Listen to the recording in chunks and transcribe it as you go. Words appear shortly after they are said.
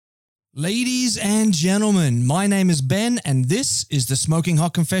Ladies and gentlemen, my name is Ben, and this is the Smoking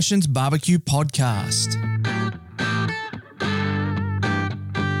Hot Confessions Barbecue Podcast.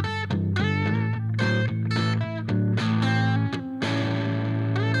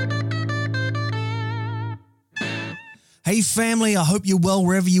 Hey family, I hope you're well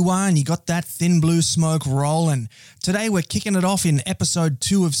wherever you are and you got that thin blue smoke rolling. Today we're kicking it off in episode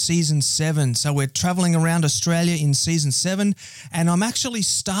 2 of season 7. So we're traveling around Australia in season 7, and I'm actually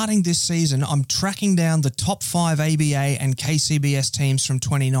starting this season. I'm tracking down the top 5 ABA and KCBS teams from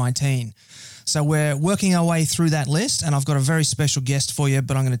 2019. So we're working our way through that list, and I've got a very special guest for you,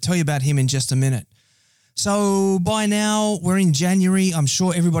 but I'm going to tell you about him in just a minute. So by now, we're in January. I'm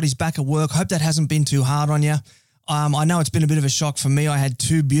sure everybody's back at work. Hope that hasn't been too hard on you. I know it's been a bit of a shock for me. I had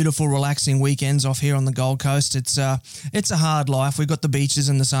 2 beautiful, relaxing weekends off here on the Gold Coast. It's a hard life. We've got the beaches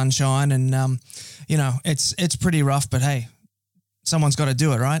and the sunshine, and it's pretty rough. But hey, someone's got to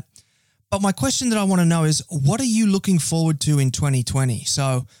do it, right? But my question that I want to know is, what are you looking forward to in 2020?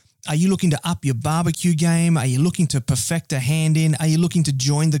 So, are you looking to up your barbecue game? Are you looking to perfect a hand-in? Are you looking to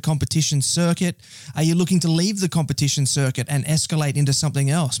join the competition circuit? Are you looking to leave the competition circuit and escalate into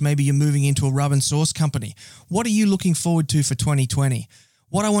something else? Maybe you're moving into a rub and sauce company. What are you looking forward to for 2020?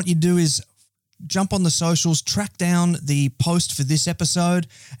 What I want you to do is jump on the socials, track down the post for this episode,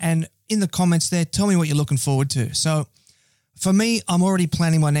 and in the comments there, tell me what you're looking forward to. So, for me, I'm already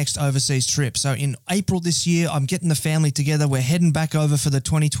planning my next overseas trip. So in April this year, I'm getting the family together. We're heading back over for the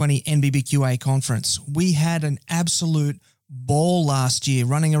 2020 NBBQA conference. We had an absolute ball last year,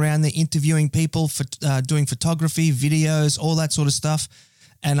 running around there, interviewing people, for doing photography, videos, all that sort of stuff.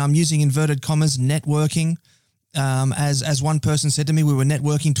 And I'm using inverted commas, networking. As one person said to me, we were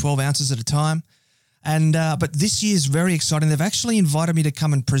networking 12 ounces at a time. And but this year's very exciting. They've actually invited me to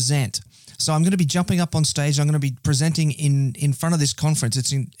come and present. So I'm going to be jumping up on stage. I'm going to be presenting in front of this conference.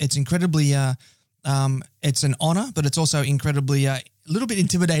 It's incredibly, it's an honor, but it's also incredibly a little bit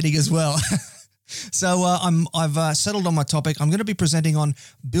intimidating as well. So I've settled on my topic. I'm going to be presenting on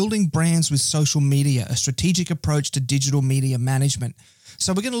building brands with social media, a strategic approach to digital media management.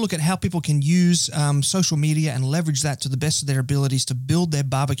 So we're going to look at how people can use social media and leverage that to the best of their abilities to build their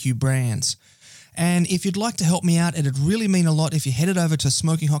barbecue brands. And if you'd like to help me out, it'd really mean a lot if you headed over to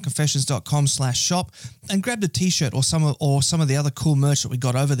smokinghotconfessions.com/shop and grabbed a t-shirt or some of the other cool merch that we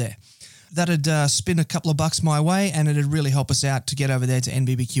got over there. That'd spin a couple of bucks my way, and it'd really help us out to get over there to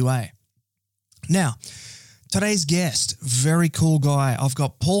NBBQA. Now, today's guest, very cool guy. I've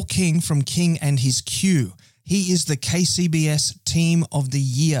got Paul King from King and His Q. He is the KCBS Team of the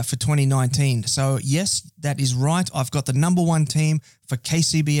Year for 2019. So yes, that is right. I've got the number 1 team for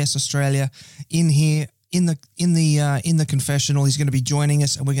KCBS Australia in here in the confessional. He's going to be joining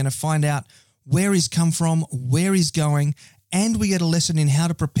us, and we're going to find out where he's come from, where he's going, and we get a lesson in how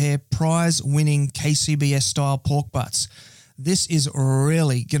to prepare prize-winning KCBS style pork butts. This is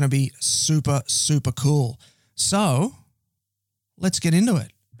really going to be super, super cool. So let's get into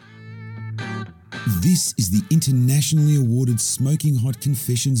it. This is the internationally awarded Smoking Hot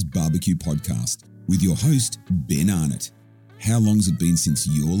Confessions Barbecue Podcast with your host, Ben Arnott. How long's it been since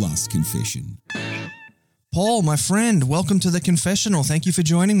your last confession? Paul, my friend, welcome to the confessional. Thank you for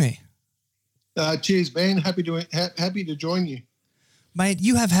joining me. Cheers, Ben. Happy to join you. Mate,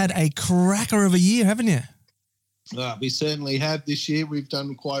 you have had a cracker of a year, haven't you? We certainly have this year. We've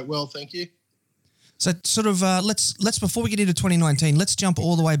done quite well, thank you. So sort of let's before we get into 2019, let's jump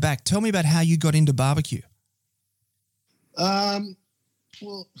all the way back. Tell me about how you got into barbecue. Well,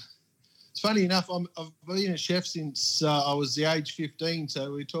 it's funny enough. I've been a chef since I was the age 15.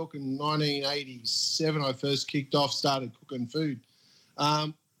 So we're talking 1987. I first kicked off, started cooking food.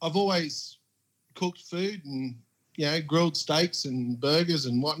 I've always cooked food and grilled steaks and burgers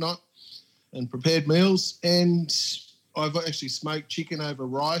and whatnot, and prepared meals. And I've actually smoked chicken over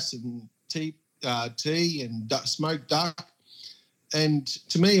rice and tea and smoked duck. And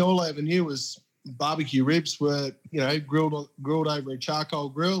to me, all I ever knew was barbecue ribs were, grilled over a charcoal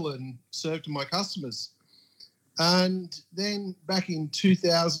grill and served to my customers. And then back in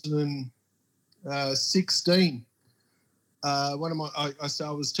 2016, I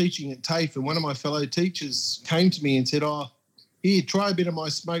was teaching at TAFE, and one of my fellow teachers came to me and said, here, try a bit of my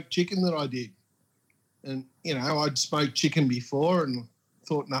smoked chicken that I did. And, I'd smoked chicken before and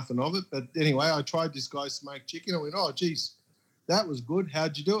thought nothing of it. But anyway, I tried this guy's smoked chicken. I went, oh, geez, that was good.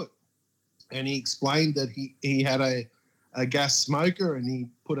 How'd you do it? And he explained that he had a gas smoker, and he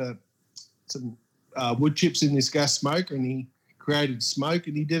put some wood chips in this gas smoker, and he created smoke,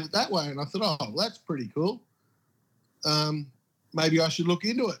 and he did it that way. And I thought, oh, that's pretty cool. Maybe I should look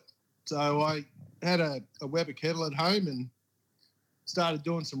into it. So I had a Weber kettle at home and started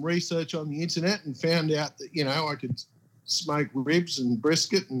doing some research on the internet and found out that, I could smoke ribs and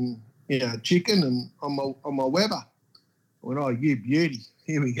brisket and, chicken and on my Weber. I went, oh, you beauty.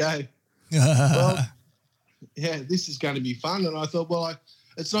 Here we go. Well, yeah, this is going to be fun. And I thought, well,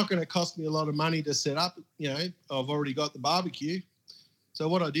 it's not going to cost me a lot of money to set up. I've already got the barbecue. So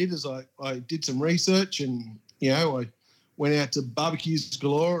what I did is I did some research and, I went out to Barbecues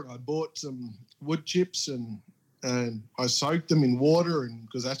Galore and I bought some wood chips and I soaked them in water, and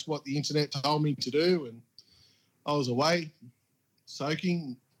because that's what the internet told me to do. And I was away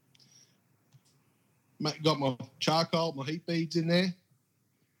soaking, got my charcoal, my heat beads in there,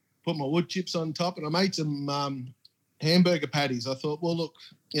 put my wood chips on top, and I made some hamburger patties. I thought, well, look,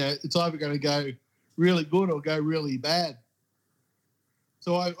 it's either going to go really good or go really bad.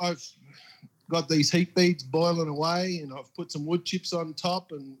 So I've got these heat beads boiling away, and I've put some wood chips on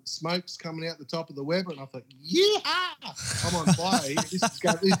top, and smoke's coming out the top of the Weber. And I thought, yeah, I'm on fire. This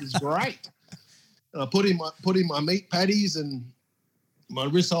is great. And I put in my meat patties and my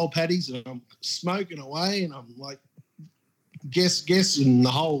risole patties, and I'm smoking away, and I'm like guessing the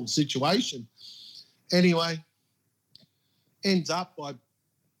whole situation. Anyway, ends up by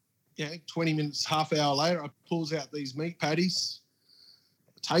 20 minutes, half hour later, I pulls out these meat patties.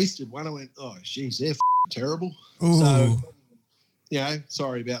 Tasted one. I went, oh, geez, they're terrible. Ooh. So,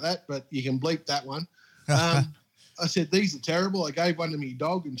 sorry about that, but you can bleep that one. I said, these are terrible. I gave one to my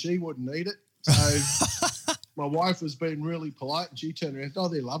dog and she wouldn't eat it. So my wife was being really polite and she turned around, oh,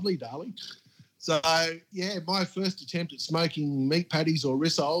 they're lovely, darling. So, my first attempt at smoking meat patties or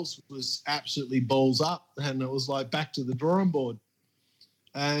rissoles was absolutely balls up, and it was like back to the drawing board.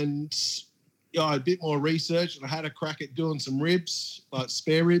 And I had a bit more research, and I had a crack at doing some ribs, like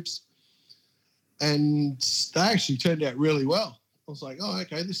spare ribs, and they actually turned out really well. I was like, oh,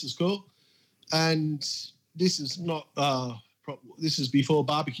 okay, this is cool. And this is not this is before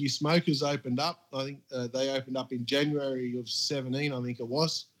Barbecue Smokers opened up. I think they opened up in January of 17, I think it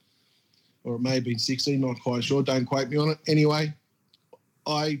was, or it may have been 16, not quite sure. Don't quote me on it. Anyway,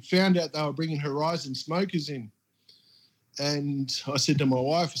 I found out they were bringing Horizon Smokers in. And I said to my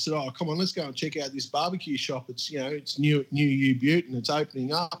wife, I said, oh, come on, let's go and check out this barbecue shop. It's, it's new U-Butte and it's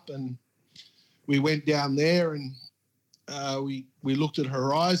opening up. And we went down there and we looked at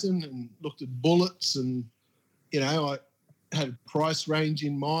Horizon and looked at bullets, and, I had a price range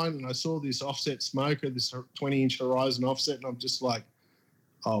in mind, and I saw this offset smoker, this 20-inch Horizon offset, and I'm just like,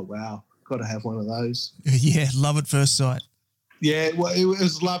 oh, wow, got to have one of those. Yeah, love at first sight. Yeah, well, it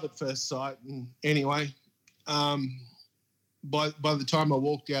was love at first sight. And anyway, by the time I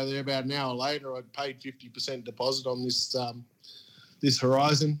walked out there about an hour later, I'd paid 50% deposit on this this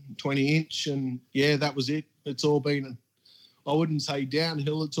Horizon 20-inch, and that was it. It's all been, I wouldn't say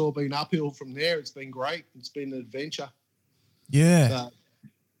downhill, it's all been uphill from there. It's been great. It's been an adventure. Yeah.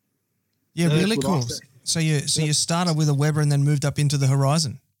 Really cool. So you started with a Weber and then moved up into the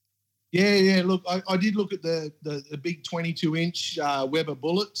Horizon. Yeah. Look, I did look at the big 22-inch Weber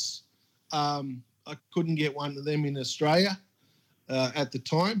bullets. I couldn't get one of them in Australia at the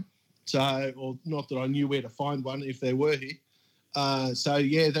time. So, or not that I knew where to find one if they were here.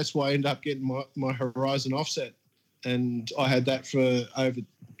 That's why I ended up getting my Horizon offset. And I had that for over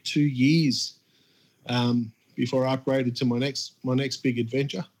 2 years before I upgraded to my next big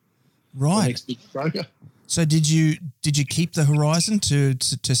adventure. Right. My next big broker. So did you keep the Horizon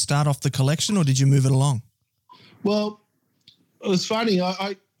to start off the collection, or did you move it along? Well, it was funny.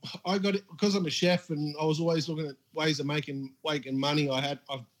 I got it because I'm a chef, and I was always looking at ways of making money. I've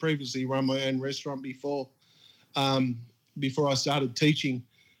previously run my own restaurant before I started teaching,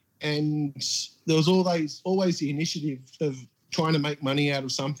 and there was always the initiative of trying to make money out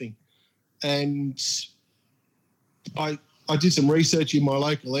of something. And I did some research in my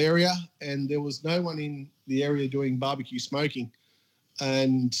local area, and there was no one in the area doing barbecue smoking.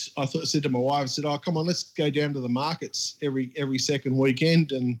 And I said to my wife, I said, oh, come on, let's go down to the markets every second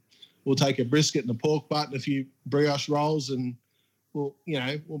weekend, and we'll take a brisket and a pork butt and a few brioche rolls, and we'll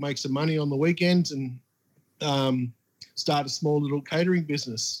make some money on the weekends and start a small little catering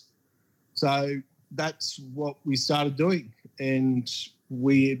business. So that's what we started doing. And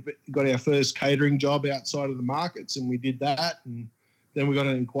we got our first catering job outside of the markets, and we did that. And then we got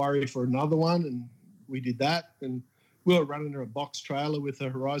an inquiry for another one, and we did that. And we were running a box trailer with a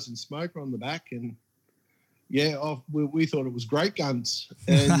Horizon smoker on the back, and we thought it was great guns.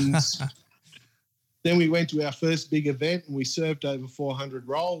 And then we went to our first big event, and we served over 400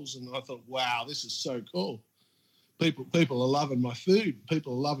 rolls, and I thought, wow, this is so cool. People are loving my food.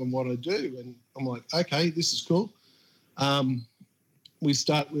 People are loving what I do. And I'm like, okay, this is cool.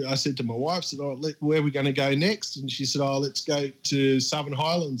 I said to my wife, I said, where are we going to go next? And she said, let's go to Southern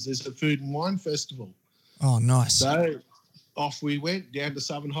Highlands. There's a food and wine festival. Oh, nice. So off we went down to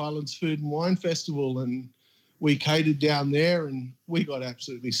Southern Highlands Food and Wine Festival, and we catered down there, and we got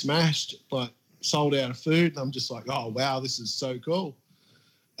absolutely smashed, like sold out of food. And I'm just like, oh, wow, this is so cool.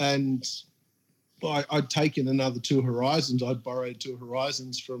 And I'd taken another 2 Horizons. I'd borrowed 2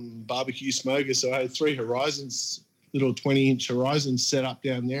 Horizons from Barbecue Smoker. So I had 3 Horizons, little 20-inch Horizons set up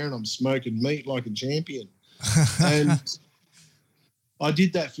down there, and I'm smoking meat like a champion. And I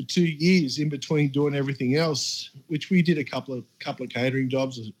did that for 2 years in between doing everything else, which we did a couple of catering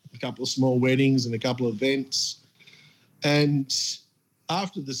jobs, a couple of small weddings and a couple of events. And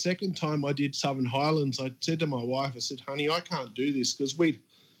after the second time I did Southern Highlands, I said to my wife, I said, honey, I can't do this, because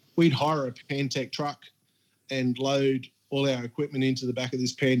we'd hire a Pantech truck and load all our equipment into the back of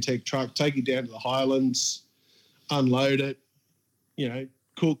this Pantech truck, take it down to the Highlands, unload it,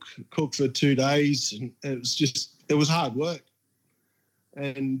 cook for 2 days. And it was hard work.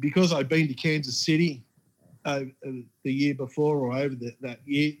 And because I'd been to Kansas City the year before, or over that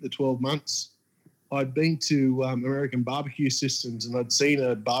year, the 12 months, I'd been to American Barbecue Systems, and I'd seen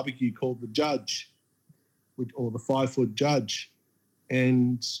a barbecue called the Judge, or the 5-foot Judge.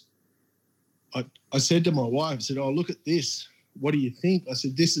 And I said to my wife, I said, oh, look at this. What do you think? I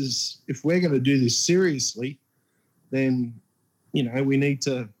said, if we're going to do this seriously, then, we need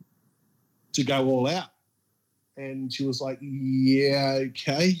to go all out. And she was like, yeah,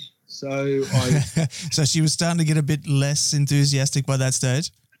 okay. So So she was starting to get a bit less enthusiastic by that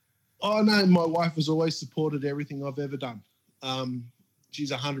stage? Oh, no, my wife has always supported everything I've ever done.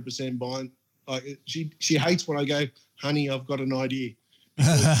 She's 100% behind. She hates when I go, honey, I've got an idea.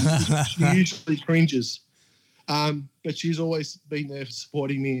 She usually cringes. But she's always been there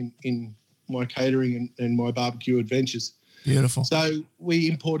supporting me in my catering and my barbecue adventures. Beautiful. So we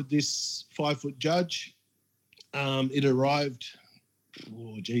imported this 5-foot Judge. It arrived,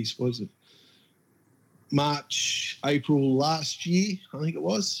 what was it? March, April last year, I think it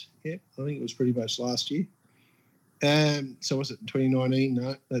was. Yeah, I think it was pretty much last year. So was it 2019?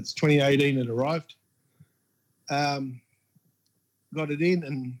 No, that's 2018 it arrived. Got it in,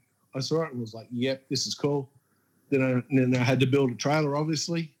 and I saw it and was like, yep, this is cool. Then I had to build a trailer,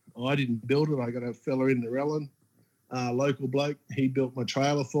 obviously. I didn't build it. I got a fella in Narellan, local bloke. He built my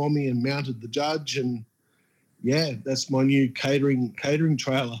trailer for me and mounted the Judge, and yeah, that's my new catering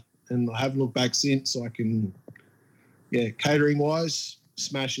trailer. And I haven't looked back since. So I can, catering-wise,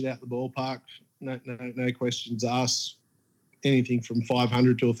 smash it out the ballpark. No questions asked. Anything from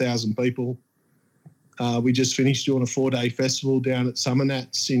 500 to 1,000 people. We just finished doing a 4-day festival down at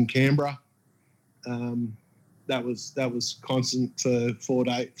Summernats in Canberra. That was constant for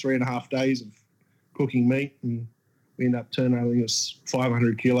 3.5 days of cooking meat, and we ended up turning over, I think it was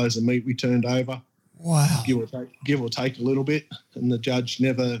 500 kilos of meat we turned over. Wow. Give or take a little bit, and the Judge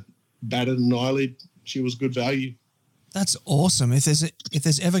never batted an eyelid. She was good value. That's awesome. If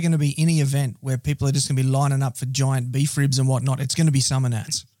there's ever going to be any event where people are just going to be lining up for giant beef ribs and whatnot, it's going to be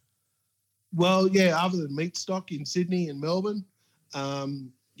Summernats. Well, yeah, other than meat stock in Sydney and Melbourne,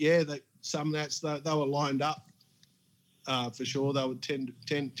 Summernats, they were lined up for sure. They were 10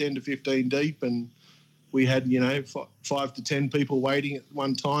 to 15 deep, and we had, 5 to 10 people waiting at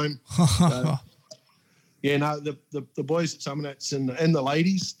one time. So, the boys at Summernats and the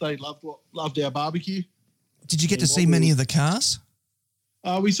ladies, they loved our barbecue. Did you get to see many of the cars?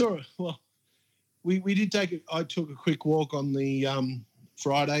 We saw it. Well, we did I took a quick walk on the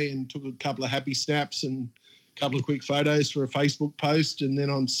Friday and took a couple of happy snaps and a couple of quick photos for a Facebook post. And then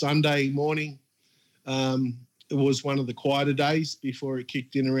on Sunday morning, it was one of the quieter days before it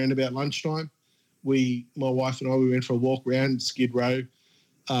kicked in around about lunchtime. My wife and I, we went for a walk around Skid Row,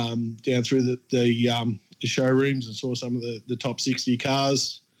 down through the showrooms, and saw some of the top 60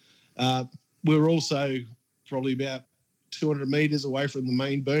 cars. We were also probably about 200 metres away from the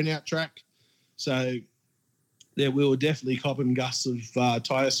main burnout track. So there we were definitely copping gusts of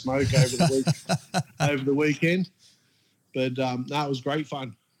tyre smoke over the weekend. But it was great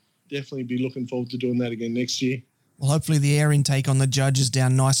fun. Definitely be looking forward to doing that again next year. Well, hopefully the air intake on the Judge is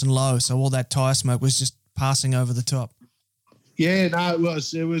down nice and low, so all that tyre smoke was just passing over the top. Yeah, no,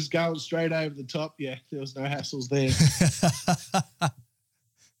 it was going straight over the top. Yeah, there was no hassles there.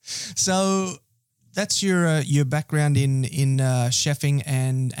 So that's your background in chefing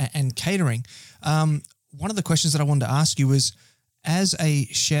and catering. One of the questions that I wanted to ask you was, as a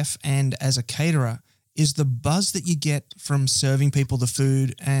chef and as a caterer, is the buzz that you get from serving people the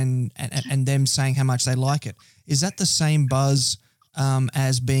food and them saying how much they like it, is that the same buzz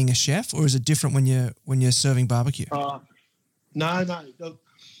as being a chef, or is it different when you're serving barbecue? No. Look,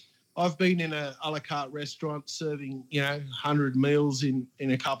 I've been in a la carte restaurant serving, 100 meals in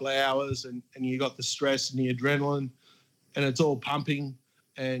a couple of hours, and you got the stress and the adrenaline, and it's all pumping,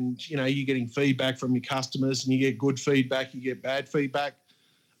 and, you're getting feedback from your customers, and you get good feedback, you get bad feedback.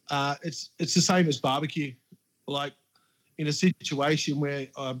 It's the same as barbecue. Like, in a situation where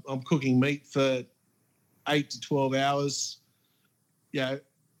I'm cooking meat for 8 to 12 hours, I've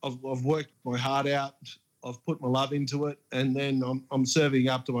worked my heart out. I've put my love into it, and then I'm serving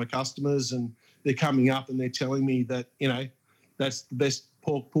up to my customers, and they're coming up and they're telling me that, that's the best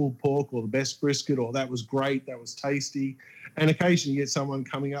pulled pork or the best brisket, or that was great, that was tasty. And occasionally you get someone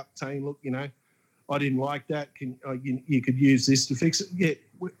coming up saying, look, I didn't like that. You could use this to fix it. Yeah,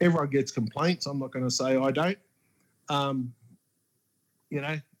 everyone gets complaints. I'm not going to say I don't. And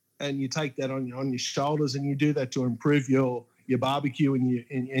you take that on your shoulders, and you do that to improve your barbecue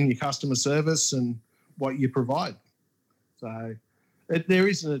and your customer service and what you provide. So there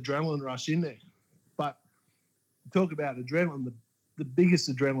is an adrenaline rush in there. But talk about adrenaline, the biggest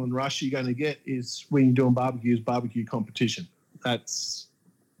adrenaline rush you're going to get is when you're doing barbecue competition. That's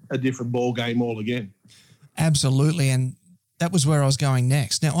a different ball game all again. Absolutely, and that was where I was going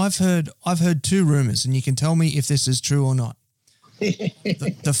next. Now, I've heard two rumors, and you can tell me if this is true or not.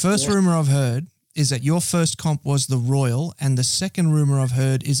 The first rumor I've heard is that your first comp was the Royal, and the second rumor I've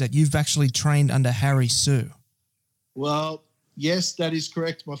heard is that you've actually trained under Harry Sue. Well, yes, that is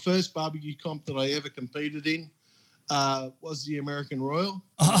correct. My first barbecue comp that I ever competed in was the American Royal.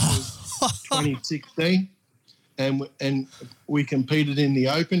 It was 2016, and we competed in the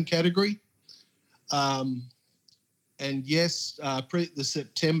open category. And yes, the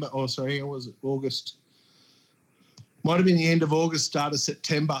September, was it August? Might have been the end of August, start of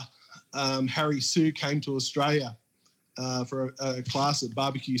September. Harry Sue came to Australia for a class at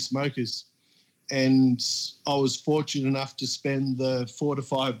Barbecue Smokers, and I was fortunate enough to spend the 4 to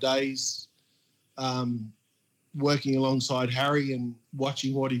 5 days working alongside Harry and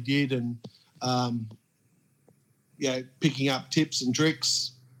watching what he did, and picking up tips and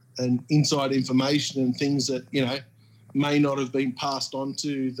tricks and inside information and things that may not have been passed on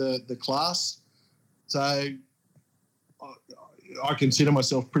to the class. So I consider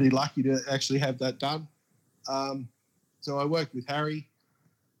myself pretty lucky to actually have that done. So I worked with Harry,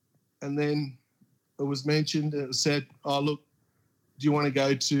 and then it was mentioned, it was said, oh, look, do you want to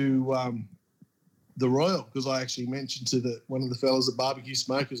go to the Royal? Because I actually mentioned to one of the fellas at Barbecue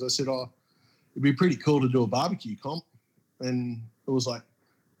Smokers, I said, it'd be pretty cool to do a barbecue comp. And it was like,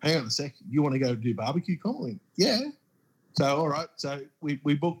 hang on a sec, you want to go do barbecue comp? I went, yeah. So, all right. So we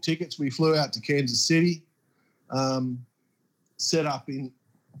booked tickets. We flew out to Kansas City, booked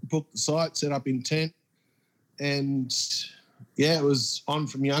the site, set up in tent. And, it was on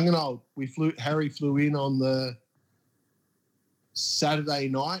from young and old. Harry flew in on the Saturday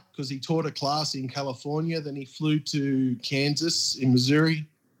night because he taught a class in California. Then he flew to Kansas in Missouri.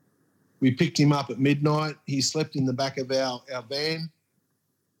 We picked him up at midnight. He slept in the back of our van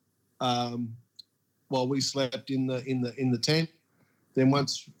while we slept in the tent. Then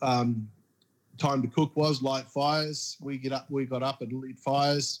once time to cook was, light fires, we got up and lit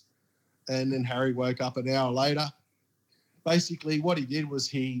fires, and then Harry woke up an hour later. Basically, what he did was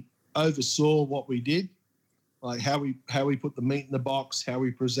he oversaw what we did, like how we put the meat in the box, how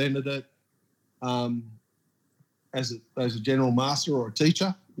we presented it, as a general master or a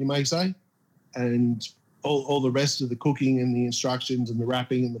teacher, you may say, and all the rest of the cooking and the instructions and the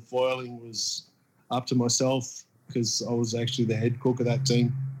wrapping and the foiling was up to myself because I was actually the head cook of that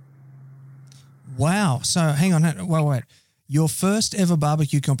team. Wow. So hang on. Wait. Your first ever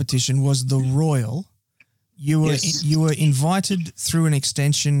barbecue competition was the Royal. You were invited through an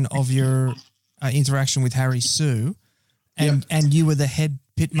extension of your interaction with Harry Sue, and you were the head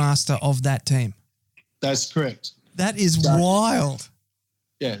pitmaster of that team. That's correct. That is wild.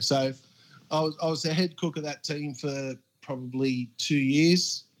 Yeah, so I was the head cook of that team for probably 2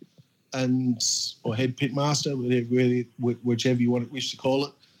 years, or head pitmaster, whichever you wish to call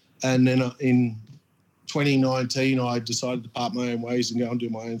it. And then in 2019, I decided to part my own ways and go and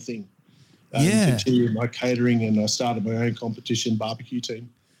do my own thing. Continue my catering, and I started my own competition barbecue team.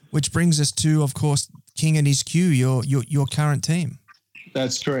 Which brings us to, of course, King and his Q, your current team.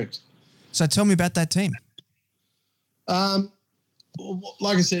 That's correct. So tell me about that team.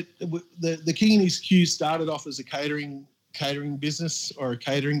 Like I said, the King and his Q started off as a catering business or a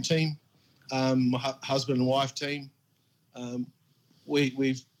catering team. My husband and wife team.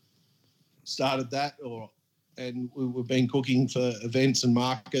 We've started that, and we've been cooking for events and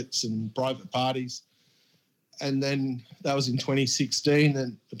markets and private parties. And then that was in 2016,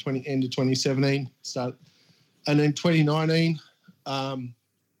 and end of 2017, And then 2019, I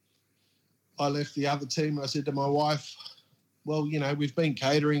left the other team. I said to my wife, well, we've been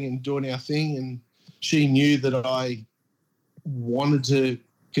catering and doing our thing, and she knew that I wanted to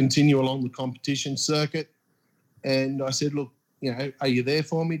continue along the competition circuit. And I said, look, are you there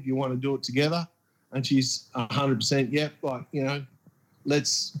for me? Do you want to do it together? And she's 100% yep.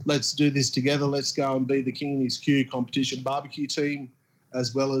 Let's do this together. Let's go and be the King and His Q competition barbecue team,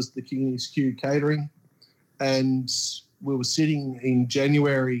 as well as the King and His Q catering. And we were sitting in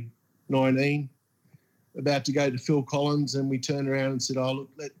January 19, about to go to Phil Collins, and we turned around and said, oh,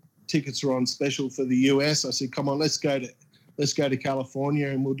 look, tickets are on special for the US. I said, come on, let's go to California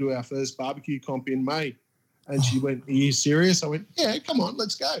and we'll do our first barbecue comp in May. And she went, are you serious? I went, yeah, come on,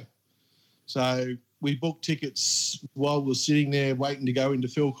 let's go. So we booked tickets while we were sitting there waiting to go into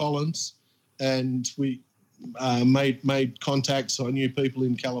Phil Collins, and we made contacts. I knew people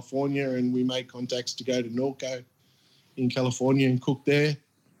in California, and we made contacts to go to Norco in California and cook there,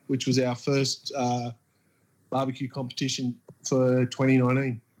 which was our first barbecue competition for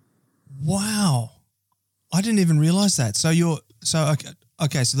 2019. Wow. I didn't even realise that. So so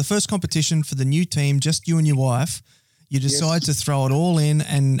the first competition for the new team, just you and your wife, you decide to throw it all in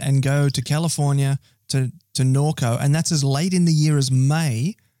and go to California to Norco, and that's as late in the year as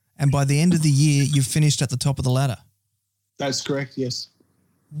May, and by the end of the year, you've finished at the top of the ladder. That's correct, yes.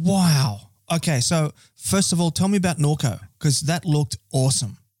 Wow. Okay, so first of all, tell me about Norco, because that looked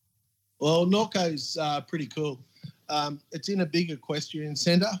awesome. Well, Norco's pretty cool. It's in a big equestrian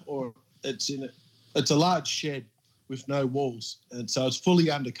centre, or it's a large shed with no walls, and so it's fully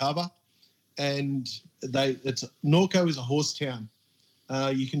undercover. And Norco is a horse town.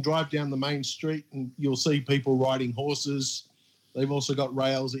 You can drive down the main street and you'll see people riding horses. They've also got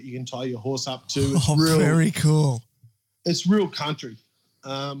rails that you can tie your horse up to. It's very cool. It's real country.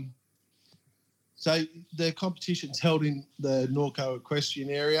 So the competition's held in the Norco equestrian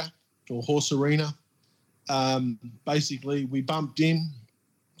area, or horse arena. Basically, we bumped in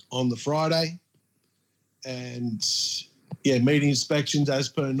on the Friday, and meeting inspections as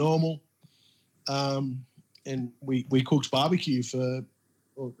per normal. And we cooked barbecue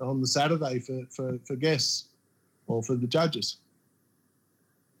on the Saturday for guests, or for the judges.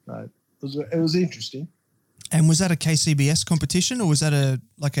 So it was interesting. And was that a KCBS competition, or was that a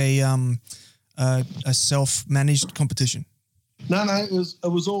self-managed competition? No, it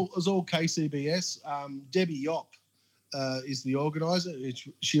was all KCBS. Debbie Yopp is the organizer.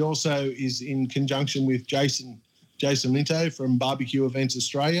 She also is in conjunction with Jason Linto from Barbecue Events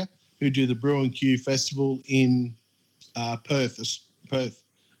Australia, who do the Brew and Q Festival in Perth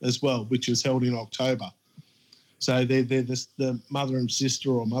as well, which is held in October. So they're the mother and sister,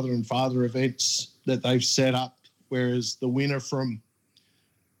 or mother and father events that they've set up, whereas the winner from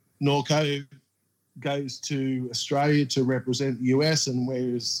Norco goes to Australia to represent the US, and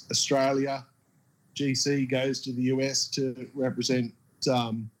whereas Australia, GC, goes to the US to represent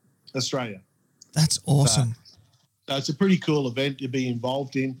Australia. That's awesome. So it's a pretty cool event to be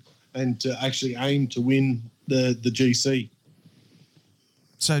involved in, and to actually aim to win the GC.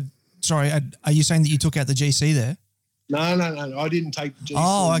 So, sorry, are you saying that you took out the GC there? No, I didn't take the GC.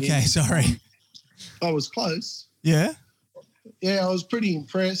 Oh, okay, sorry. I was close. Yeah? Yeah, I was pretty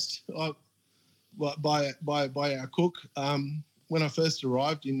impressed by our cook. When I first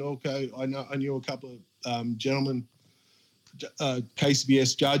arrived in Norco, I knew a couple of gentlemen,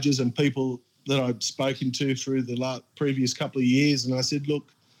 KCBS judges, and people that I'd spoken to through the previous couple of years, and I said,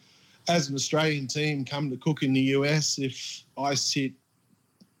 look, as an Australian team come to cook in the US, if I sit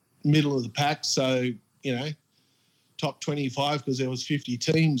middle of the pack, so, top 25, because there was 50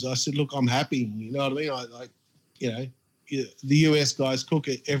 teams, I said, look, I'm happy. You know what I mean? The US guys cook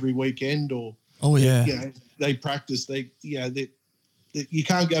it every weekend, or they practice. You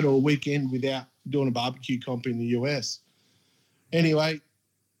can't go to a weekend without doing a barbecue comp in the US. Anyway,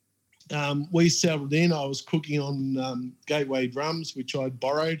 we settled in. I was cooking on Gateway drums, which I'd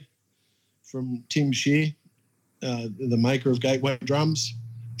borrowed from Tim Shear, the maker of Gateway drums,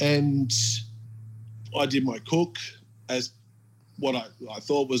 and I did my cook as what I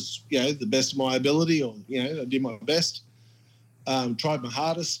thought was, the best of my ability, or, I did my best. Tried my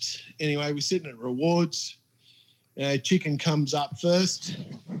hardest. Anyway, we're sitting at rewards. Chicken comes up first,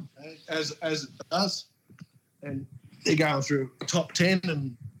 as it does, and they're going through top 10,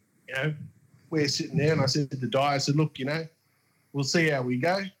 and we're sitting there, and I said to the guy, I said, look, we'll see how we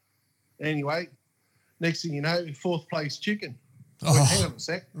go. Anyway, next thing you know, fourth place chicken. Went, hang on a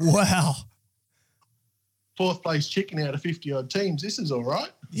sec. Wow. Fourth place chicken out of 50 odd teams. This is all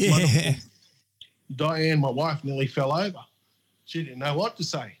right. Yeah. Diane, my wife, nearly fell over. She didn't know what to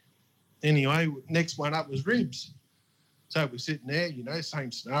say. Anyway, next one up was ribs. So we're sitting there,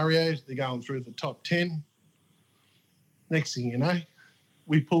 same scenarios. They're going through the top 10. Next thing you know,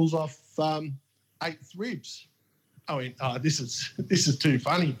 we pulls off 8th ribs. I went, this is too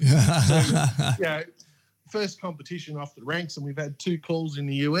funny. So, first competition off the ranks, and we've had 2 calls in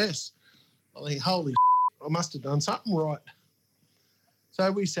the US. I think, holy I must have done something right.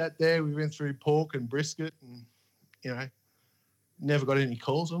 So we sat there, we went through pork and brisket and, never got any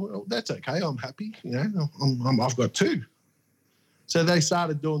calls. I went, well, that's okay, I'm happy, I've got 2. So they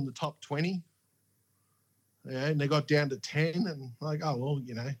started doing the top 20, and they got down to 10 and like, oh, well,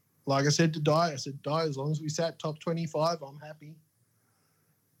 like I said to Di, as long as we sat top 25, I'm happy.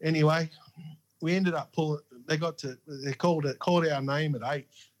 Anyway, we ended up pulling, they called our name at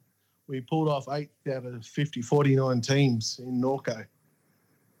 8th. We pulled off 8th out of 49 teams in Norco.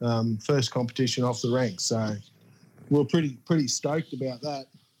 First competition off the ranks. So we're pretty stoked about that.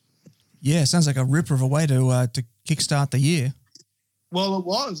 Yeah, sounds like a ripper of a way to kickstart the year. Well, it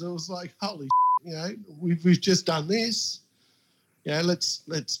was. It was like, holy, we've just done this.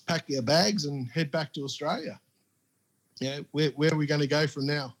 Let's pack our bags and head back to Australia. Where are we going to go from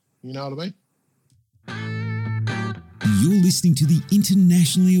now? You know what I mean? You're listening to the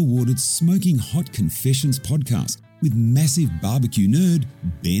internationally awarded Smoking Hot Confessions podcast with massive barbecue nerd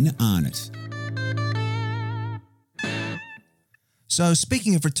Ben Arnott. So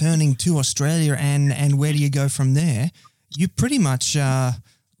speaking of returning to Australia and where do you go from there, you pretty much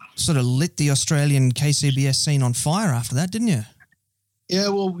sort of lit the Australian KCBS scene on fire after that, didn't you? Yeah,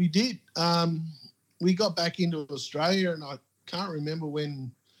 well, we did. We got back into Australia, and I can't remember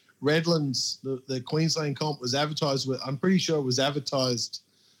when Redlands, the Queensland comp, was advertised. I'm pretty sure it was advertised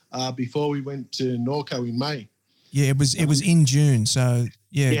before we went to Norco in May. Yeah, it was in June. So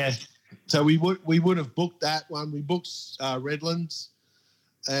yeah. Yeah. So we would have booked that one. We booked Redlands,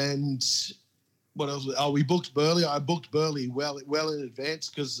 and what else? Oh, we booked Burleigh. I booked Burleigh well in advance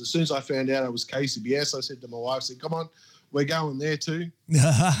because as soon as I found out it was KCBS, I said to my wife, "Come on, we're going there too."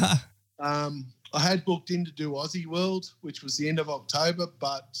 I had booked in to do Aussie World, which was the end of October,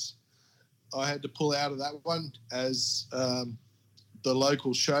 but I had to pull out of that one as the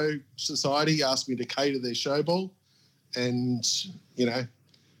local show society asked me to cater their show ball, and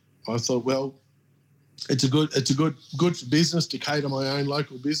I thought, well, it's a good for business to cater my own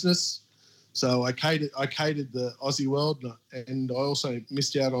local business. So I catered the Aussie World, and I also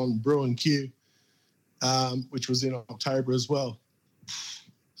missed out on Brew and Q, which was in October as well.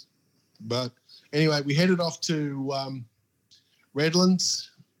 But anyway, we headed off to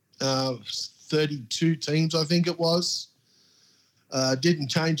Redlands, 32 teams, I think it was. Didn't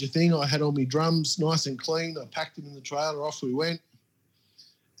change a thing. I had all my drums nice and clean. I packed them in the trailer. Off we went.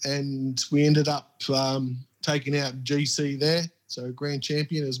 And we ended up taking out GC there, so grand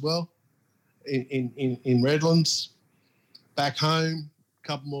champion as well in Redlands. Back home, a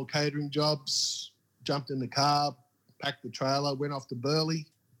couple more catering jobs, jumped in the car, packed the trailer, went off to Burleigh.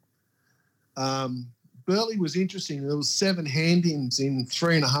 Burleigh was interesting. There was 7 hand-ins in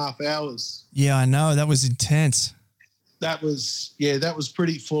 3.5 hours. Yeah, I know. That was intense. That was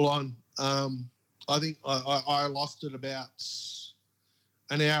pretty full on. I think I lost it about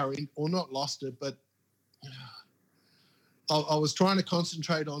an hour in, or not lost it, but I was trying to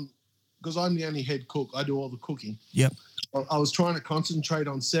concentrate on, because I'm the only head cook, I do all the cooking. Yep. I was trying to concentrate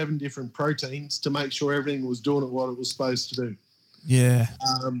on 7 different proteins to make sure everything was doing what it was supposed to do. Yeah.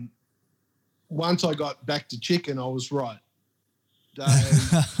 Once I got back to chicken, I was right.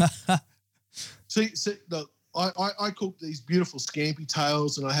 See, look, I cooked these beautiful scampi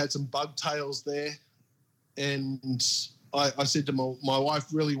tails, and I had some bug tails there, and I said to my wife,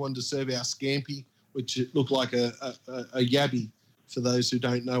 really wanted to serve our scampi, which it looked like a yabby for those who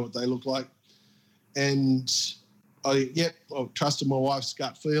don't know what they look like. And I trusted my wife's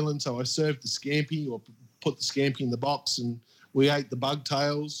gut feeling, so I served the scampi, or put the scampi in the box, and we ate the bug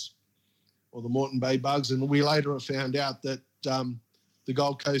tails, or the Moreton Bay bugs. And we later found out that the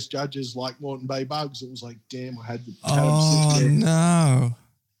Gold Coast judges like Moreton Bay bugs. It was like, damn, I had Oh, there. No.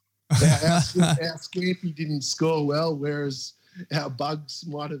 Our scampi didn't score well, whereas our bugs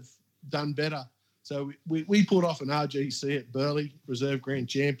might have done better. So we pulled off an RGC at Burleigh, Reserve Grand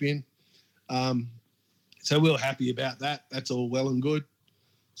Champion. So we were happy about that. That's all well and good.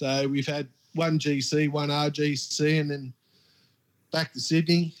 So we've had 1 GC, 1 RGC, and then back to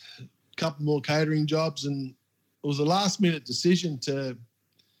Sydney, a couple more catering jobs, and it was a last-minute decision to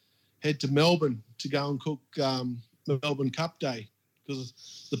head to Melbourne to go and cook Melbourne Cup Day,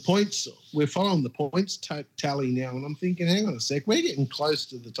 because the points, we're following the points tally now, and I'm thinking, hang on a sec, we're getting close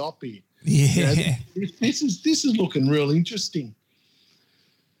to the top here. Yeah. This is looking real interesting.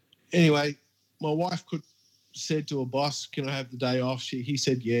 Anyway, my wife said to her boss, "Can I have the day off?" He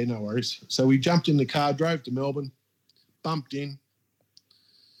said, "Yeah, no worries." So we jumped in the car, drove to Melbourne, bumped in.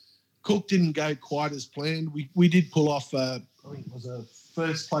 Cook didn't go quite as planned. We did pull off, I think it was a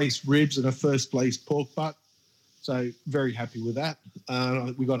first place ribs and a first place pork butt. So very happy with that.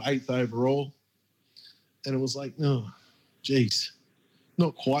 We got 8th overall. And it was like, oh, geez,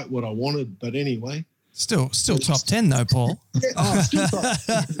 not quite what I wanted. But anyway. Still top 10 though, Paul. Yeah, still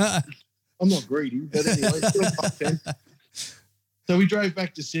top. I'm not greedy, but anyway, still top 10. So we drove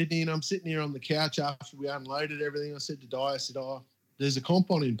back to Sydney, and I'm sitting here on the couch after we unloaded everything. I said to Di, there's a comp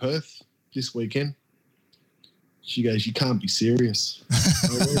on in Perth this weekend. She goes, "You can't be serious."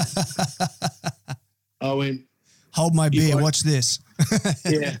 I went, "Hold my beer, watch this."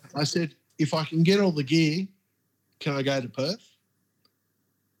 Yeah. I said, "If I can get all the gear, can I go to Perth?"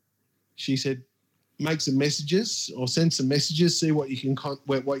 She said, "Make some messages or send some messages, see what you can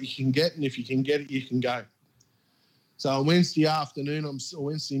get, and if you can get it, you can go." So on Wednesday afternoon,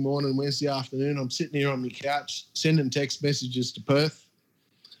 Wednesday morning, Wednesday afternoon, I'm sitting here on my couch sending text messages to Perth,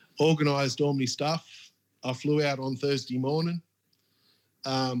 organised all my stuff. I flew out on Thursday morning.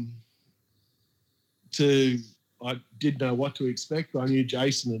 I didn't know what to expect, but I knew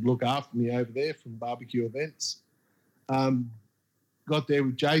Jason would look after me over there from barbecue events. Got there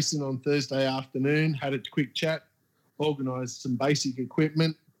with Jason on Thursday afternoon, had a quick chat, organised some basic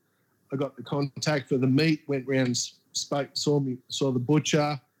equipment. I got the contact for the meat, went round, spoke, saw the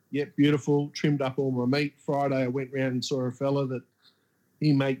butcher. Yep, beautiful, trimmed up all my meat. Friday I went round and saw a fella that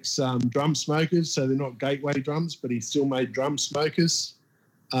he makes drum smokers, so they're not gateway drums, but he still made drum smokers.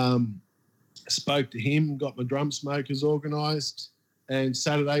 Spoke to him, got my drum smokers organised, and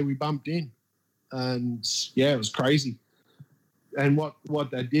Saturday we bumped in. And, yeah, it was crazy. And what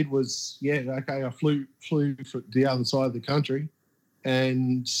they did was, I flew for the other side of the country,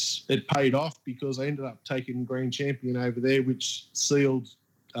 and it paid off because I ended up taking Grand Champion over there, which sealed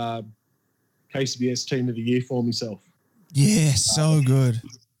KCBS Team of the Year for myself. Yeah, so good.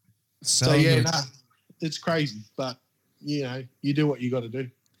 So good. It's crazy, but, you do what you got to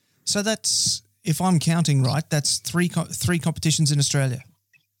do. So that's, if I'm counting right, that's three competitions in Australia.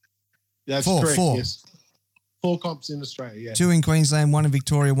 That's four, correct, four. Yes. 4 comps in Australia, yeah. 2 in Queensland, 1 in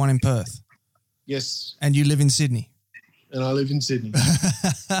Victoria, 1 in Perth. Yes. And you live in Sydney. And I live in Sydney.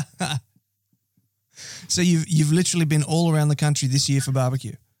 So you've literally been all around the country this year for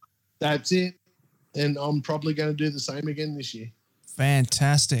barbecue. That's it. And I'm probably going to do the same again this year.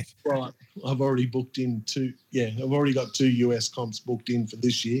 Fantastic. Right. I've already booked in I've already got 2 US comps booked in for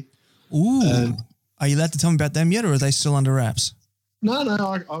this year. Ooh. Are you allowed to tell me about them yet, or are they still under wraps? No,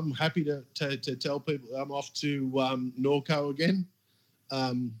 I'm happy to tell people I'm off to Norco again.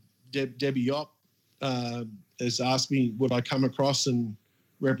 Debbie Yop has asked me would I come across and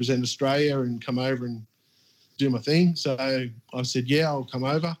represent Australia and come over and do my thing. So I said, yeah, I'll come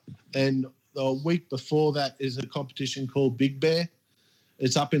over. And the week before that is a competition called Big Bear.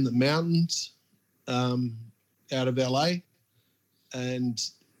 It's up in the mountains out of LA. And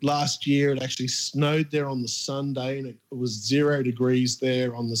last year it actually snowed there on the Sunday and it was 0 degrees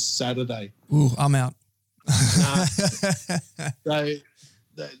there on the Saturday. Ooh, I'm out.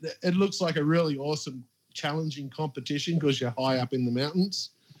 It looks like a really awesome, challenging competition because you're high up in the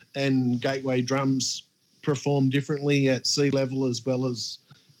mountains, and gateway drums perform differently at sea level as well as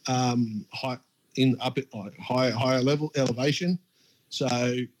higher level elevation. So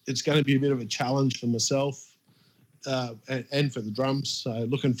it's going to be a bit of a challenge for myself. And for the drums, so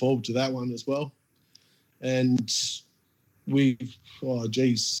looking forward to that one as well. And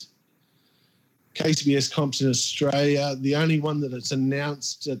KCBS comps in Australia. The only one that it's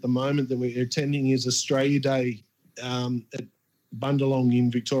announced at the moment that we're attending is Australia Day at Bundalong in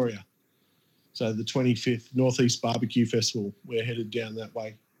Victoria. So the 25th Northeast Barbecue Festival. We're headed down that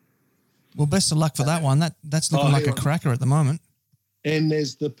way. Well, best of luck for that one. That's looking like a cracker at the moment. And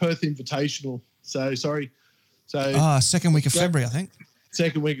there's the Perth Invitational. So 2nd week of February, I think.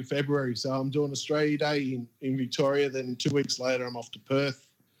 2nd week of February. So I'm doing Australia Day in Victoria. Then 2 weeks later, I'm off to Perth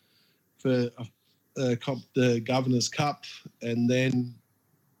for the Governor's Cup. And then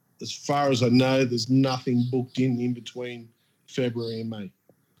as far as I know, there's nothing booked in between February and May.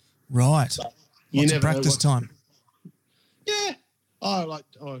 Right. Lots of practice time. Yeah. I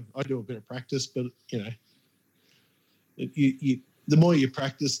do a bit of practice, but, the more you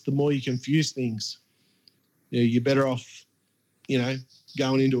practice, the more you confuse things. You're better off,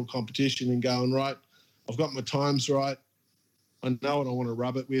 going into a competition and going, right, I've got my times right. I know what I want to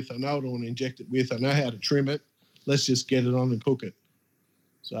rub it with. I know what I want to inject it with. I know how to trim it. Let's just get it on and cook it.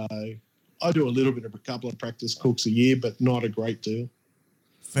 So I do a couple of practice cooks a year, but not a great deal.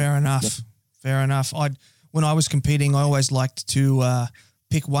 Fair enough. Fair enough. When I was competing, I always liked to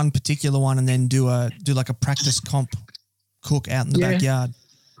pick one particular one and then do like a practice comp cook out in the backyard.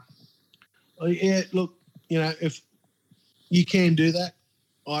 Yeah, look, if you can do that,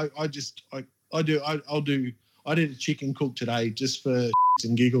 I did a chicken cook today just for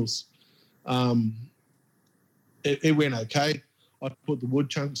and giggles. It went okay. I put the wood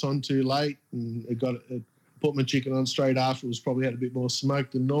chunks on too late, and put my chicken on straight after. It was probably had a bit more smoke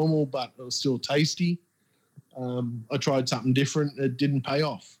than normal, but it was still tasty. I tried something different. It didn't pay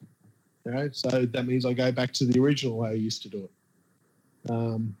off. So that means I go back to the original way I used to do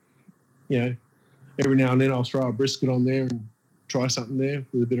it. Every now and then I'll throw a brisket on there and try something there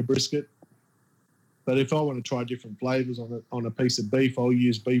with a bit of brisket. But if I want to try different flavours on a piece of beef, I'll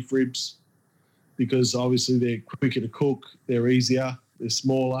use beef ribs because obviously they're quicker to cook, they're easier, they're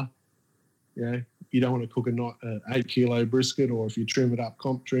smaller. You don't want to cook an 8 kilo brisket, or if you trim it up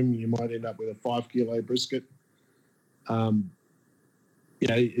comp trim, you might end up with a 5 kilo brisket.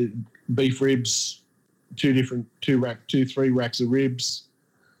 Beef ribs, 3 racks of ribs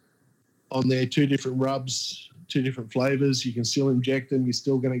on there, 2 different rubs, 2 different flavours. You can still inject them. You're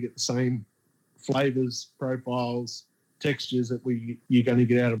still going to get the same flavours, profiles, textures that you're going to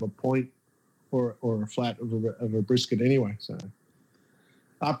get out of a point or a flat of a brisket anyway. So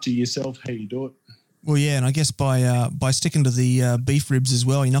up to yourself how you do it. Well, yeah, and I guess by sticking to the beef ribs as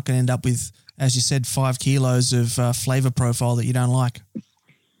well, you're not going to end up with, as you said, 5 kilos of flavour profile that you don't like.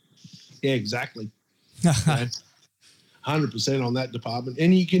 Yeah, exactly. 100% on that department.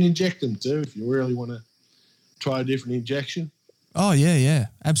 And you can inject them too if you really want to try a different injection. Oh, yeah,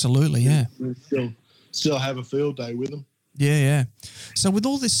 absolutely, yeah. Still have a field day with them. Yeah. So with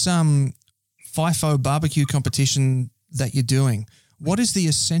all this FIFO barbecue competition that you're doing, what is the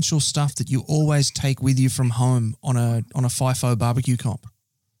essential stuff that you always take with you from home on a FIFO barbecue comp?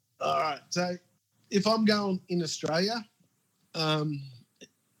 All right. So if I'm going in Australia, I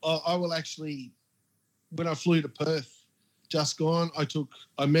will actually, when I flew to Perth, just gone,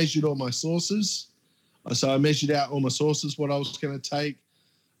 I measured all my sauces. So I measured out all my sauces, what I was going to take.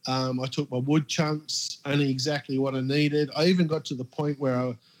 I took my wood chunks, only exactly what I needed. I even got to the point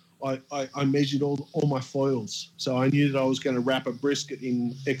where I measured all my foils. So I knew that I was going to wrap a brisket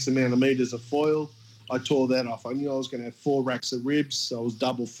in X amount of meters of foil. I tore that off. I knew I was going to have 4 racks of ribs, so I was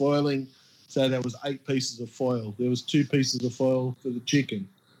double foiling. So there was 8 pieces of foil. There was 2 pieces of foil for the chicken.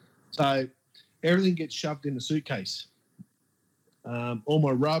 So everything gets shoved in a suitcase. All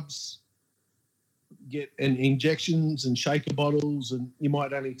my rubs and injections and shaker bottles, and you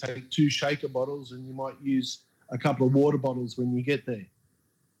might only take 2 shaker bottles, and you might use a couple of water bottles when you get there.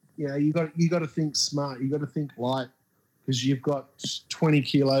 You got to think smart. You got to think light, because you've got 20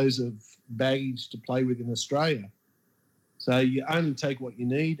 kilos of baggage to play with in Australia. So you only take what you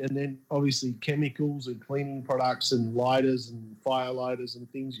need, and then obviously chemicals and cleaning products and lighters and fire lighters and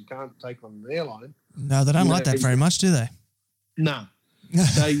things you can't take on an airline. No, they don't like that very much, do they? No.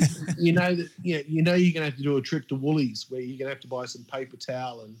 So you know you're going to have to do a trip to Woolies where you're going to have to buy some paper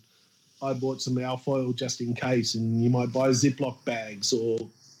towel, and I bought some alfoil just in case, and you might buy Ziploc bags, or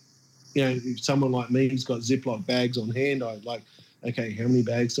if someone like me who's got Ziploc bags on hand, I'd like, okay, how many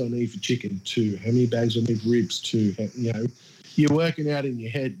bags do I need for chicken? 2. How many bags do I need for ribs? 2. You're working out in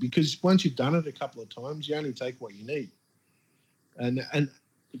your head, because once you've done it a couple of times, you only take what you need. And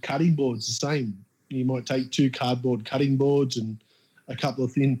cutting boards the same. You might take 2 cardboard cutting boards and a couple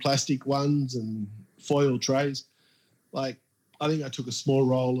of thin plastic ones and foil trays. Like, I think I took a small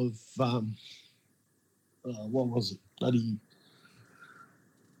roll of, what was it?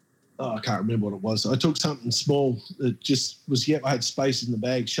 I can't remember what it was. I took something small that just was, I had space in the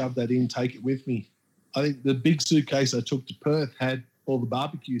bag, shoved that in, take it with me. I think the big suitcase I took to Perth had all the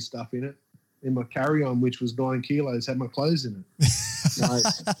barbecue stuff in it. And my carry-on, which was 9 kilos, had my clothes in it.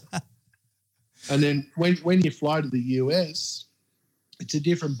 And then when you fly to the US, it's a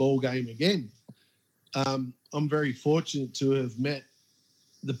different ball game again. I'm very fortunate to have met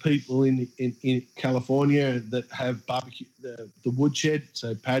the people in California that have barbecue, the woodshed.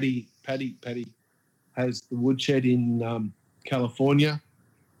 So Patty has the woodshed in California.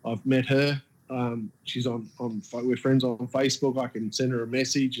 I've met her. She's we're friends on Facebook. I can send her a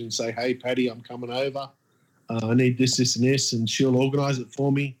message and say, hey, Patty, I'm coming over. I need this, and this, and she'll organise it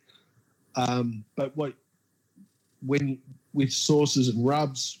for me. But with sauces and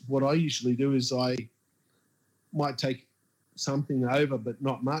rubs, what I usually do is I might take something over, but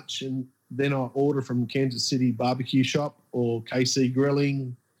not much, and then I order from Kansas City Barbecue Shop or KC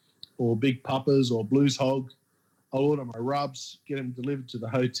Grilling or Big Papa's or Blues Hog. I'll order my rubs, get them delivered to the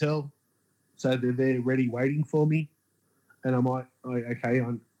hotel, so they're there ready waiting for me.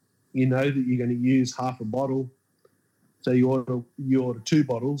 and you know that you're going to use half a bottle, so you order 2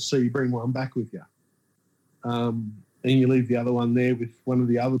 bottles, so you bring one back with you, and you leave the other one there with one of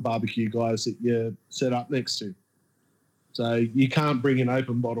the other barbecue guys that you're set up next to. So you can't bring an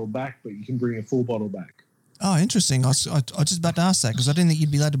open bottle back, but you can bring a full bottle back. Oh, interesting. I was just about to ask that because I didn't think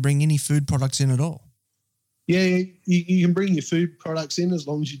you'd be allowed to bring any food products in at all. Yeah, you can bring your food products in as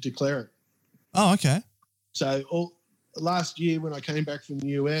long as you declare it. Oh, okay. So last year when I came back from the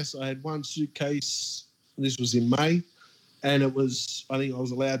US, I had one suitcase. This was in May, and I think I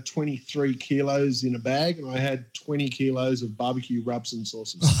was allowed 23 kilos in a bag, and I had 20 kilos of barbecue rubs and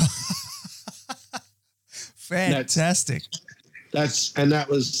sauces. Fantastic.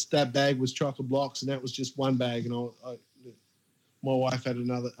 That bag was chocolate blocks, and that was just one bag. And my wife had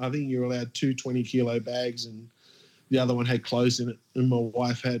another. I think you're allowed 2 20-kilo bags, and the other one had clothes in it. And my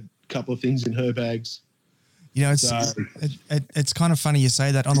wife had a couple of things in her bags. You know, it's kind of funny you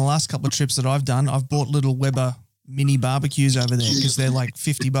say that. On the last couple of trips that I've done, I've bought little Weber mini barbecues over there because they're like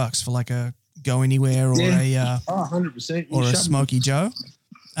 $50 for like a Go Anywhere or 100%. or a Smoky Joe,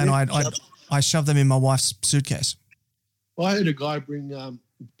 and I shoved them in my wife's suitcase. I heard a guy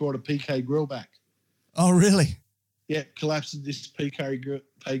brought a PK grill back. Oh, really? Yeah, collapsed this PK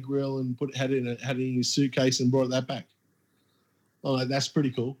grill and had it in his suitcase and brought that back. Oh, that's pretty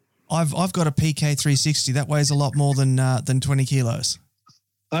cool. I've got a PK 360 that weighs a lot more than 20 kilos.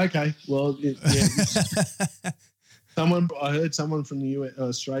 Okay, well, I heard someone from the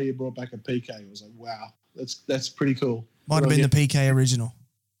Australia brought back a PK. I was like, wow, that's pretty cool. Might have been the PK original.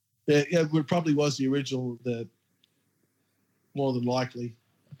 Yeah, it probably was the original. More than likely,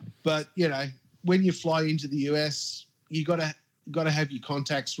 but you know, when you fly into the US, you got to have your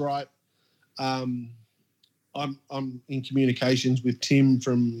contacts right. I'm in communications with Tim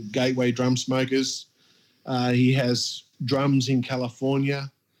from Gateway Drum Smokers. He has drums in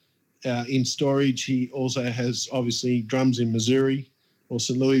California in storage. He also has obviously drums in Missouri or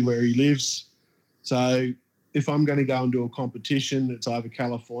St. Louis where he lives. So if I'm going to go and do a competition, it's either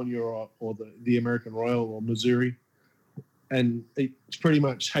California or the American Royal or Missouri. And it's pretty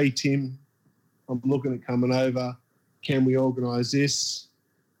much, hey, Tim, I'm looking at coming over. Can we organise this?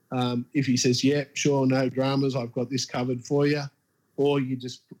 If he says, yeah, sure, no dramas, I've got this covered for you. Or you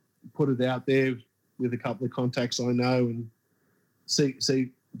just put it out there with a couple of contacts I know and see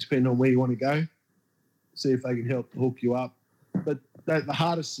depending on where you want to go, see if they can help hook you up. But the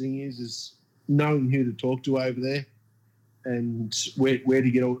hardest thing is knowing who to talk to over there and where to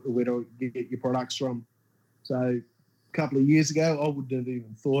get your products from. So a couple of years ago, I wouldn't have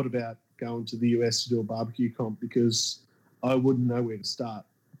even thought about going to the US to do a barbecue comp because I wouldn't know where to start.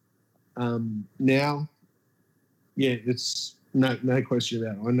 Now, yeah, it's no question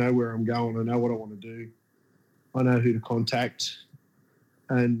about it. I know where I'm going. I know what I want to do. I know who to contact.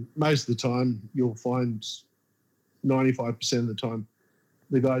 And most of the time, you'll find 95% of the time,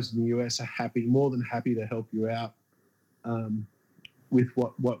 the guys in the US are more than happy to help you out with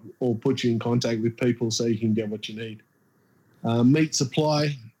what or put you in contact with people so you can get what you need. Meat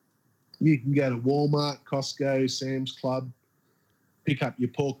supply, you can go to Walmart, Costco, Sam's Club, pick up your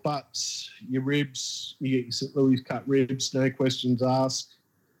pork butts, your ribs, you get your St. Louis cut ribs, no questions asked.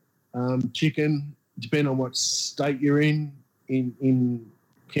 Chicken, depending on what state you're in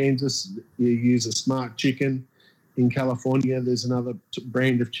Kansas, you use a Smart Chicken. In California, there's another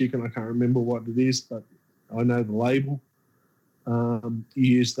brand of chicken. I can't remember what it is, but I know the label. You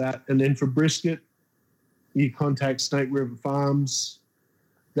use that. And then for brisket, you contact Snake River Farms.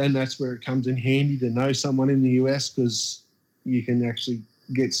 Then that's where it comes in handy to know someone in the US because you can actually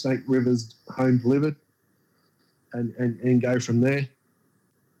get Snake River's home delivered and go from there.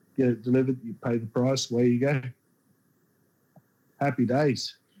 Get it delivered, you pay the price, away you go. Happy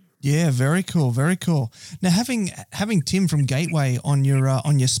days. Yeah, very cool, very cool. Now, having Tim from Gateway on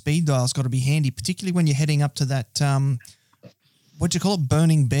your speed dial's got to be handy, particularly when you're heading up to that what do you call it,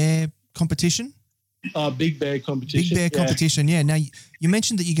 Burning Bear competition? Big Bear competition. Big Bear competition, yeah. Now, you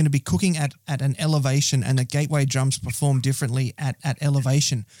mentioned that you're going to be cooking at an elevation and that Gateway drums perform differently at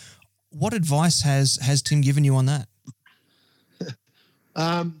elevation. What advice has Tim given you on that?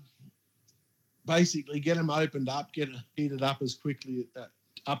 Basically, get them opened up, get it heated up as quickly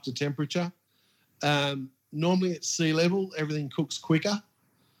up to temperature. Normally at sea level, everything cooks quicker.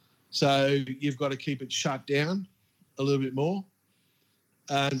 So you've got to keep it shut down a little bit more.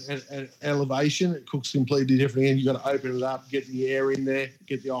 And at elevation, it cooks completely different. And you've got to open it up, get the air in there,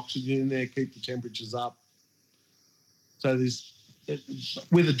 get the oxygen in there, keep the temperatures up. So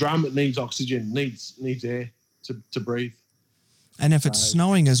with a drum, it needs oxygen, needs air to breathe. And if it's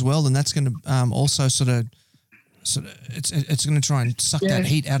snowing as well, then that's going to also sort of So it's going to try and suck that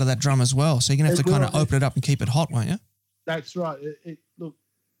heat out of that drum as well. So you're going to have to kind of open it up and keep it hot, won't you? That's right. Look,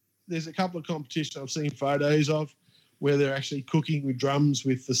 there's a couple of competitions I've seen photos of where they're actually cooking with drums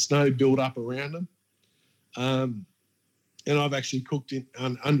with the snow built up around them. And I've actually cooked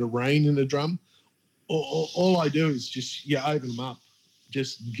under rain in a drum. All I do is just open them up,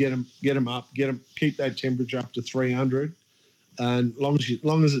 just get them up, keep that temperature up to 300, and long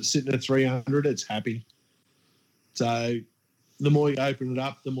as it's sitting at 300, it's happy. So the more you open it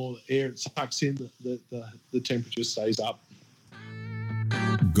up, the more air it sucks in, the temperature stays up.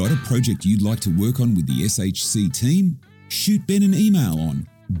 Got a project you'd like to work on with the SHC team? Shoot Ben an email on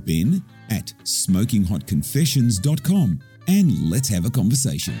ben@smokinghotconfessions.com and let's have a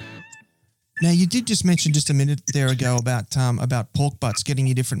conversation. Now, you did just mention just a minute there ago about pork butts, getting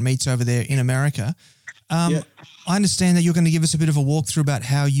you different meats over there in America. I understand that you're going to give us a bit of a walkthrough about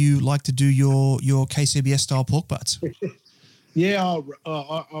how you like to do your KCBS style pork butts. Yeah,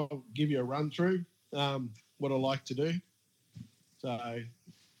 I'll give you a run through what I like to do. So,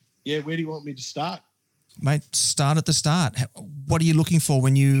 where do you want me to start? Mate, start at the start. What are you looking for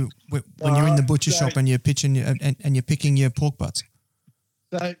when you're in the butcher shop and you're pitching and you're picking your pork butts?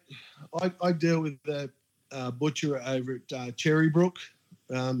 So, I deal with the butcher over at Cherrybrook.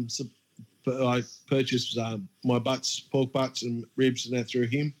 So I purchase my pork butts and ribs and that through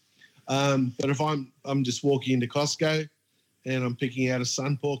him. But if I'm just walking into Costco and I'm picking out a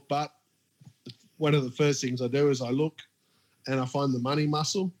sun pork butt, one of the first things I do is I look and I find the money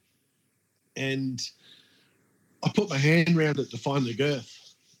muscle, and I put my hand around it to find the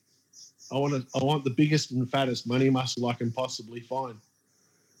girth. I want the biggest and fattest money muscle I can possibly find.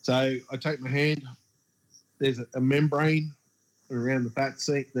 So I take my hand. There's a membrane around the fat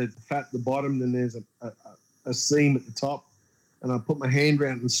seam. There's fat at the bottom, then there's a seam at the top, and I put my hand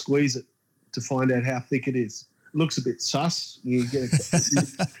around and squeeze it to find out how thick it is. It looks a bit sus. You get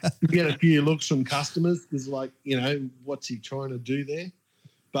a few looks from customers because, what's he trying to do there?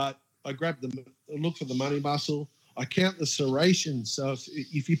 But I look for the money muscle. I count the serrations. So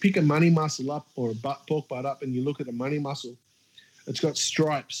if you pick a money muscle up or a pork butt up and you look at a money muscle, it's got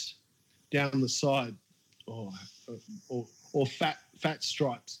stripes down the side, or fat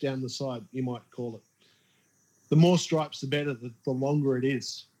stripes down the side, you might call it. The more stripes, the better, the longer it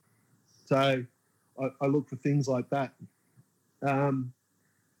is. So I look for things like that. Then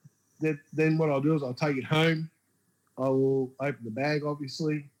what I'll do is I'll take it home. I will open the bag,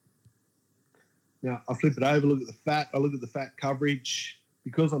 obviously. Now, I flip it over, look at the fat. I look at the fat coverage.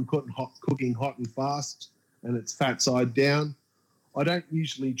 Because I'm cooking hot and fast and it's fat side down, I don't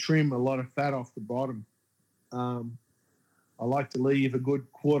usually trim a lot of fat off the bottom. I like to leave a good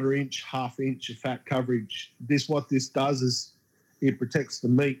quarter inch, half inch of fat coverage. What this does is it protects the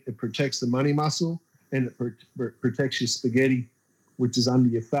meat, it protects the money muscle, and it protects your spaghetti, which is under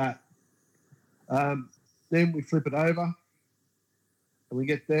your fat. Then we flip it over, and we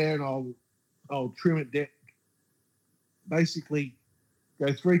get there, and I'll trim it down. Basically, go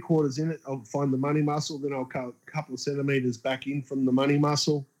 3/4 in it. I'll find the money muscle, then I'll cut a couple of centimetres back in from the money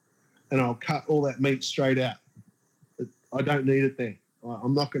muscle, and I'll cut all that meat straight out. I don't need it there.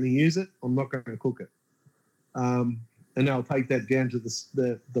 I'm not going to use it. I'm not going to cook it. And I'll take that down to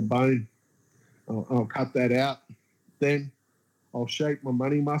the bone. I'll cut that out. Then I'll shape my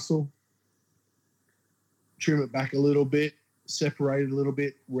money muscle, trim it back a little bit, separate it a little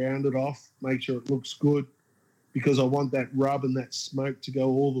bit, round it off, make sure it looks good, because I want that rub and that smoke to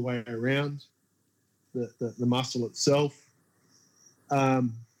go all the way around the muscle itself.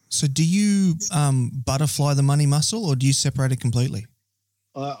 So do you butterfly the money muscle, or do you separate it completely?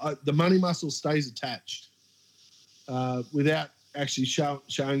 The money muscle stays attached without actually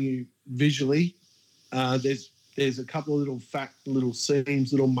showing you visually. There's a couple of little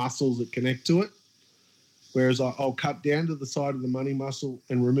seams, little muscles that connect to it, whereas I'll cut down to the side of the money muscle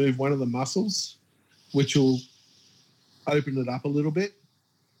and remove one of the muscles, which will open it up a little bit,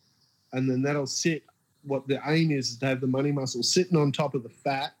 and then that'll sit. What the aim is to have the money muscle sitting on top of the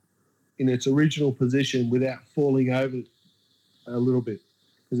fat in its original position without falling over a little bit.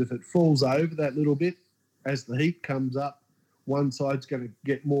 Because if it falls over that little bit, as the heat comes up, one side's going to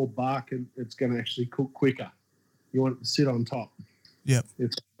get more bark and it's going to actually cook quicker. You want it to sit on top. Yep. If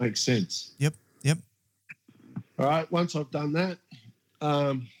that makes sense. Yep. All right, once I've done that,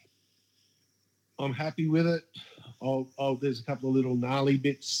 I'm happy with it. There's a couple of little gnarly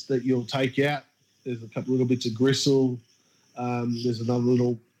bits that you'll take out. There's a couple of little bits of gristle. There's another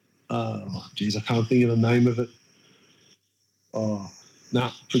little, I can't think of the name of it.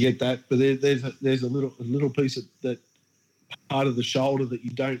 Forget that. But there's a little piece of that part of the shoulder that you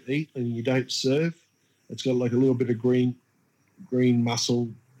don't eat and you don't serve, It's got like a little bit of green muscle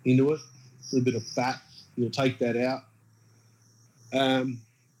into it, a little bit of fat. You'll take that out.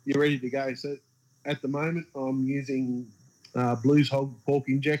 You're ready to go. So at the moment, I'm using Blues Hog pork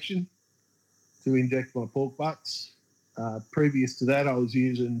injection to inject my pork butts. Previous to that, I was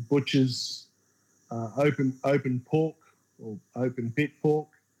using Butcher's open pork or open pit pork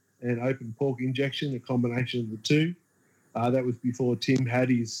and open pork injection, a combination of the two. That was before Tim had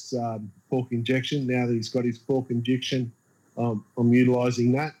his pork injection. Now that he's got his pork injection, I'm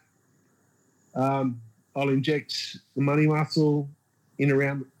utilising that. I'll inject the money muscle in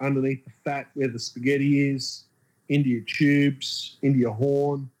around underneath the fat where the spaghetti is, into your tubes, into your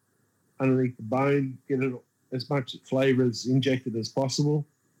horn, underneath the bone, get it as much flavour as injected as possible.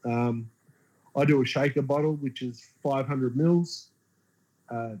 I do a shaker bottle, which is 500 mils,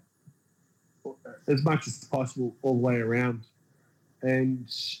 as much as possible all the way around. And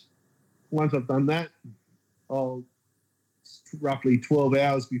once I've done that, I'll roughly 12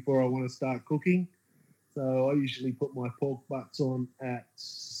 hours before I want to start cooking. So I usually put my pork butts on at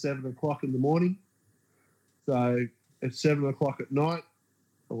 7 o'clock in the morning. So at 7 o'clock at night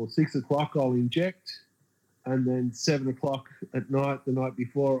or 6 o'clock, I'll inject. And then 7 o'clock at night, the night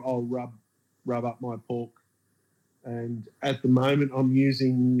before, I'll rub up my pork. And at the moment, I'm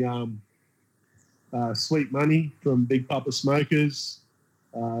using Sweet Money from Big Papa Smokers,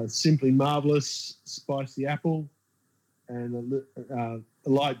 Simply Marvellous Spicy Apple, and a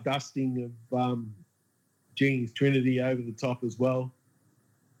light dusting of Genie's Trinity over the top as well.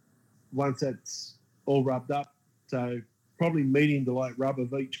 Once that's all rubbed up, so probably medium to light rub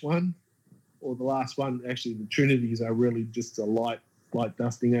of each one, or the last one, actually the Trinities are really just a light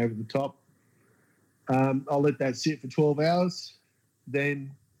dusting over the top. I'll let that sit for 12 hours.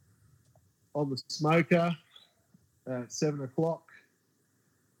 Then on the smoker at 7 o'clock,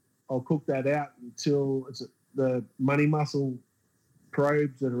 I'll cook that out until the money muscle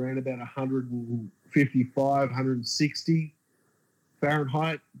probes at around about 155, 160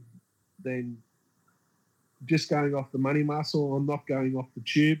 Fahrenheit. Then just going off the money muscle, I'm not going off the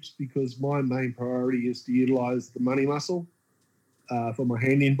tubes because my main priority is to utilise the money muscle for my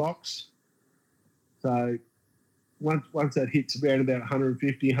hand-in box. So once that hits around about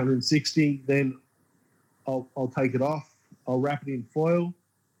 150, 160, then I'll take it off. I'll wrap it in foil,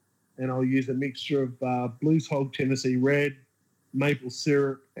 and I'll use a mixture of Blues Hog Tennessee Red, maple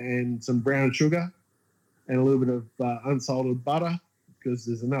syrup, and some brown sugar, and a little bit of unsalted butter because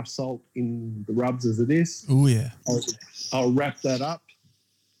there's enough salt in the rubs as it is. Oh, yeah. I'll wrap that up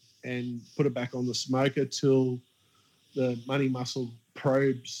and put it back on the smoker till the money muscle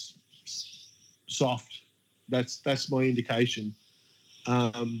probes soft. That's my indication.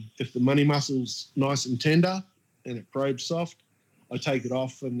 If the money muscle's nice and tender and it probes soft, I take it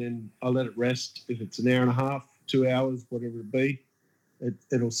off and then I let it rest. If it's an hour and a half, 2 hours, whatever it be,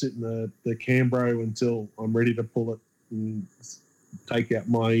 it'll sit in the Cambro until I'm ready to pull it and take out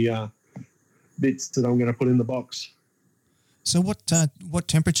my bits that I'm going to put in the box. So what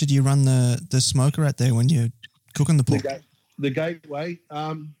temperature do you run the smoker at there when you're cooking the pork? The Gateway,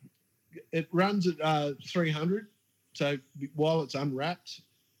 it runs at 300. So while it's unwrapped,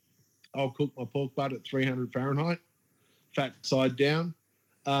 I'll cook my pork butt at 300 Fahrenheit, fat side down.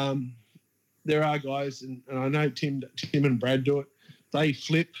 There are guys, and I know Tim and Brad do it, they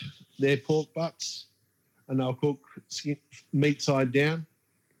flip their pork butts and they'll cook meat side down.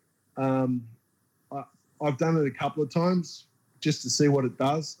 I've done it a couple of times just to see what it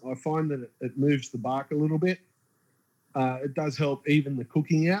does. I find that it moves the bark a little bit. It does help even the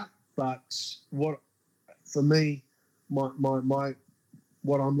cooking out, but for me, my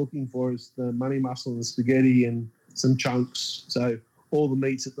what I'm looking for is the money muscle and the spaghetti and some chunks. So all the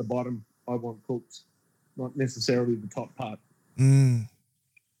meats at the bottom I want cooked, not necessarily the top part. Mm.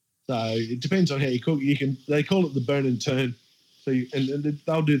 So it depends on how you cook. They call it the burn and turn. So and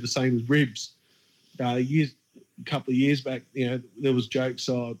they'll do the same with ribs. A couple of years back, there was jokes.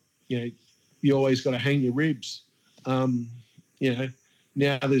 You always got to hang your ribs. Now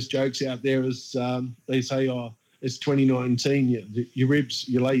there's jokes out there as they say, it's 2019.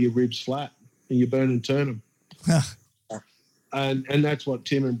 You lay your ribs flat and you burn and turn them. And that's what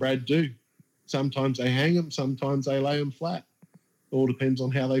Tim and Brad do. Sometimes they hang them, sometimes they lay them flat. All depends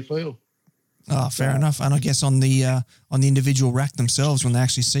on how they feel. Oh, fair enough. And I guess on the individual rack themselves when they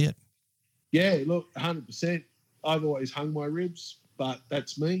actually see it. Yeah, look, 100%. I've always hung my ribs, but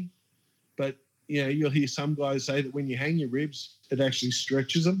that's me. But, you'll hear some guys say that when you hang your ribs, it actually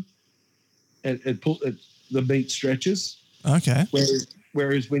stretches them. And the meat stretches. Okay.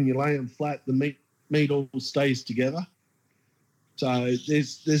 Whereas when you lay them flat, the meat all stays together. So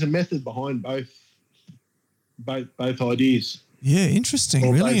there's a method behind both. both ideas. Yeah, interesting.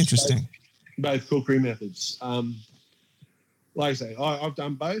 Or Really both, interesting. Both cookery methods. Like I say, I've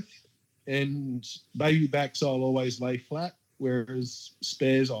done both, and baby backs I'll always lay flat, whereas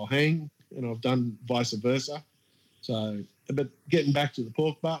spares I'll hang, and I've done vice versa. So, but getting back to the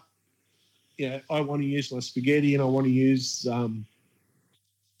pork butt, I want to use my spaghetti, and I want to use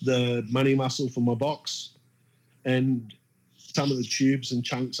the money muscle for my box, and some of the tubes and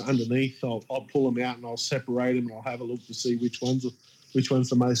chunks underneath, I'll pull them out and I'll separate them, and I'll have a look to see which one's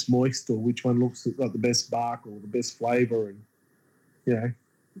the most moist, or which one looks like the best bark or the best flavour, and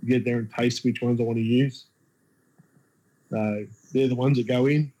get there and taste which ones I want to use. So they're the ones that go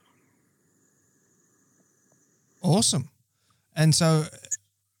in. Awesome. And so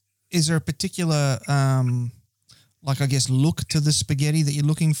is there a particular, look to the spaghetti that you're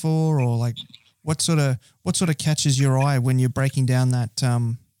looking for, or like what sort of catches your eye when you're breaking down that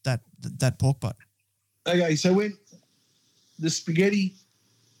pork butt? Okay, so when the spaghetti,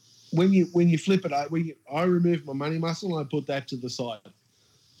 when you flip it, I remove my money muscle and I put that to the side.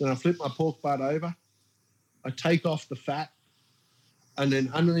 Then I flip my pork butt over. I take off the fat, and then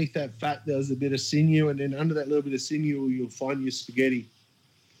underneath that fat there's a bit of sinew, and then under that little bit of sinew you'll find your spaghetti,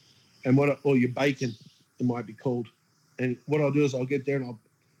 or your bacon, it might be called. And what I'll do is I'll get there and I'll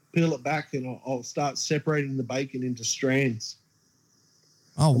peel it back, and I'll start separating the bacon into strands.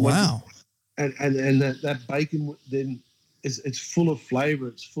 Oh, wow. And that bacon then it's full of flavour.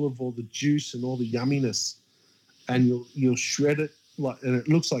 It's full of all the juice and all the yumminess, and you'll shred it and it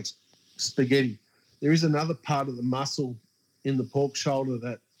looks like spaghetti. There is another part of the muscle in the pork shoulder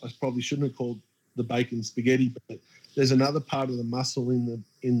that I probably shouldn't have called the bacon spaghetti, but there's another part of the muscle in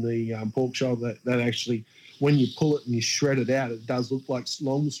the pork shoulder that actually, when you pull it and you shred it out, it does look like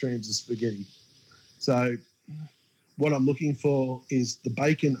long strands of spaghetti. So what I'm looking for is the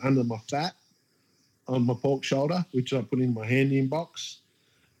bacon under my fat on my pork shoulder, which I put in my handy box,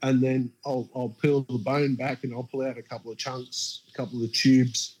 and then I'll peel the bone back and I'll pull out a couple of chunks, a couple of the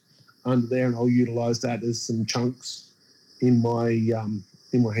tubes under there, and I'll utilise that as some chunks in my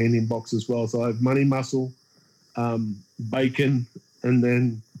handy box as well. So I have money muscle, bacon, and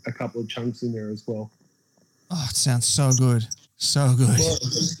then a couple of chunks in there as well. Oh, it sounds so good. So good. Well,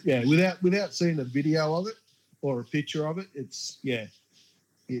 yeah, without seeing a video of it or a picture of it, it's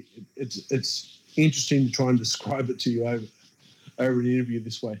interesting to try and describe it to you over an interview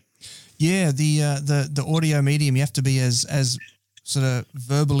this way. Yeah, the audio medium, you have to be as sort of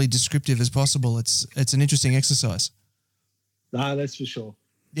verbally descriptive as possible. It's an interesting exercise. No, that's for sure.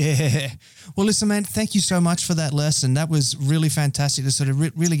 Yeah. Well, listen, man, thank you so much for that lesson. That was really fantastic to sort of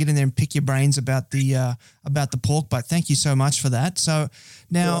really get in there and pick your brains about the pork butt. Thank you so much for that. So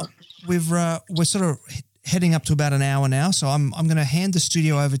now we're sort of heading up to about an hour now. So I'm going to hand the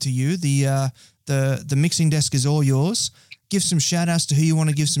studio over to you. The mixing desk is all yours. Give some shout outs to who you want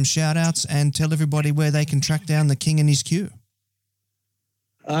to give some shout outs, and tell everybody where they can track down the King and his Q.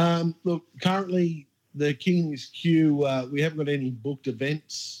 Look, currently the King and his Q, we haven't got any booked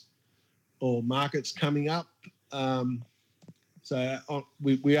events or markets coming up. So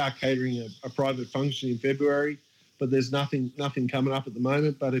we are catering a private function in February, but there's nothing coming up at the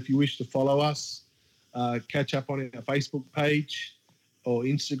moment. But if you wish to follow us, catch up on our Facebook page or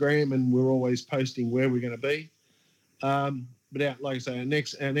Instagram, and we're always posting where we're going to be. But like I say, our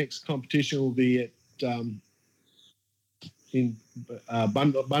next competition will be at in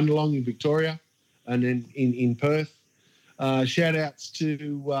Bundalong in Victoria, and then in Perth. Shout outs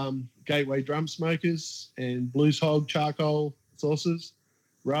to Gateway Drum Smokers and Blues Hog charcoal sauces,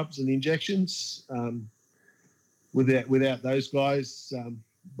 rubs and injections. Without those guys,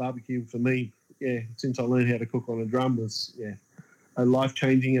 barbecue for me, since I learned how to cook on a drum, was a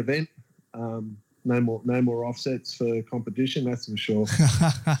life-changing event. No more offsets for competition, that's for sure.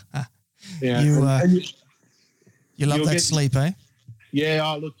 Yeah, you love that sleep, eh? Yeah,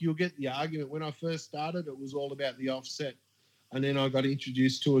 look, you'll get the argument. When I first started, it was all about the offset, and then I got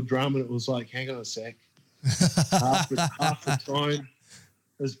introduced to a drum, and it was like, hang on a sec, half the time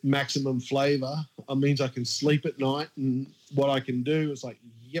there's maximum flavour. It means I can sleep at night, and what I can do is like,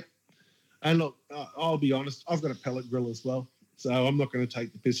 yep. And look, I'll be honest, I've got a pellet grill as well. So I'm not going to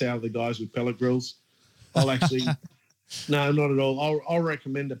take the piss out of the guys with pellet grills. I'll actually, no, not at all. I'll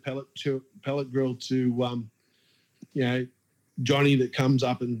recommend a pellet grill to, Johnny that comes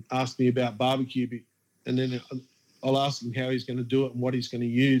up and asks me about barbecue, and then I'll ask him how he's going to do it and what he's going to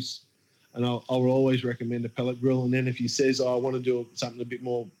use, and I'll always recommend a pellet grill. And then if he says, I want to do something a bit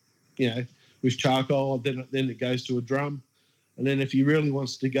more, with charcoal, then it goes to a drum. And then if he really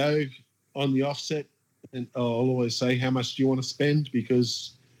wants to go on the offset, and I'll always say, how much do you want to spend?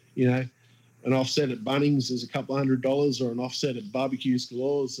 Because, an offset at Bunnings is a couple $100, or an offset at Barbecue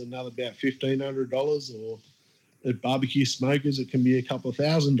Galore is another about $1,500, or at Barbecue Smokers it can be a couple of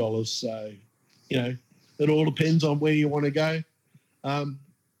 $1,000. So, it all depends on where you want to go.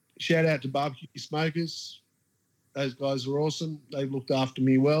 Shout out to Barbecue Smokers. Those guys are awesome. They've looked after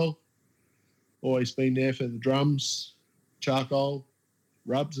me well. Always been there for the drums, charcoal,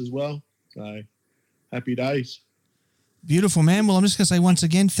 rubs as well. So happy days. Beautiful, man. Well, I'm just going to say once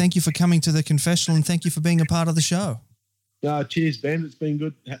again, thank you for coming to the confessional and thank you for being a part of the show. Cheers, Ben. It's been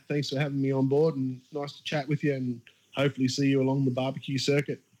good. Thanks for having me on board, and nice to chat with you, and hopefully see you along the barbecue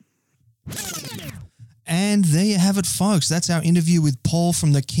circuit. And there you have it, folks. That's our interview with Paul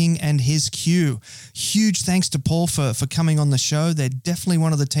from The King and His Q. Huge thanks to Paul for coming on the show. They're definitely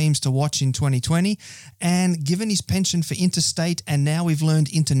one of the teams to watch in 2020. And given his penchant for interstate and now we've learned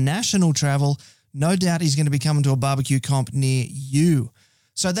international travel, no doubt he's going to be coming to a barbecue comp near you.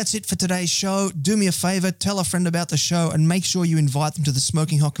 So that's it for today's show. Do me a favor, tell a friend about the show and make sure you invite them to the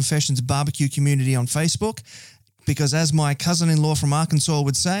Smoking Hot Confessions barbecue community on Facebook, because as my cousin-in-law from Arkansas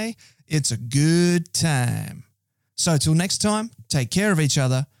would say, it's a good time. So till next time, take care of each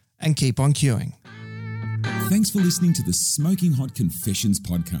other and keep on queuing. Thanks for listening to the Smoking Hot Confessions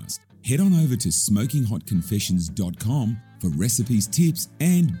podcast. Head on over to smokinghotconfessions.com for recipes, tips,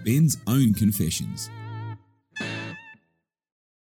 and Ben's own confessions.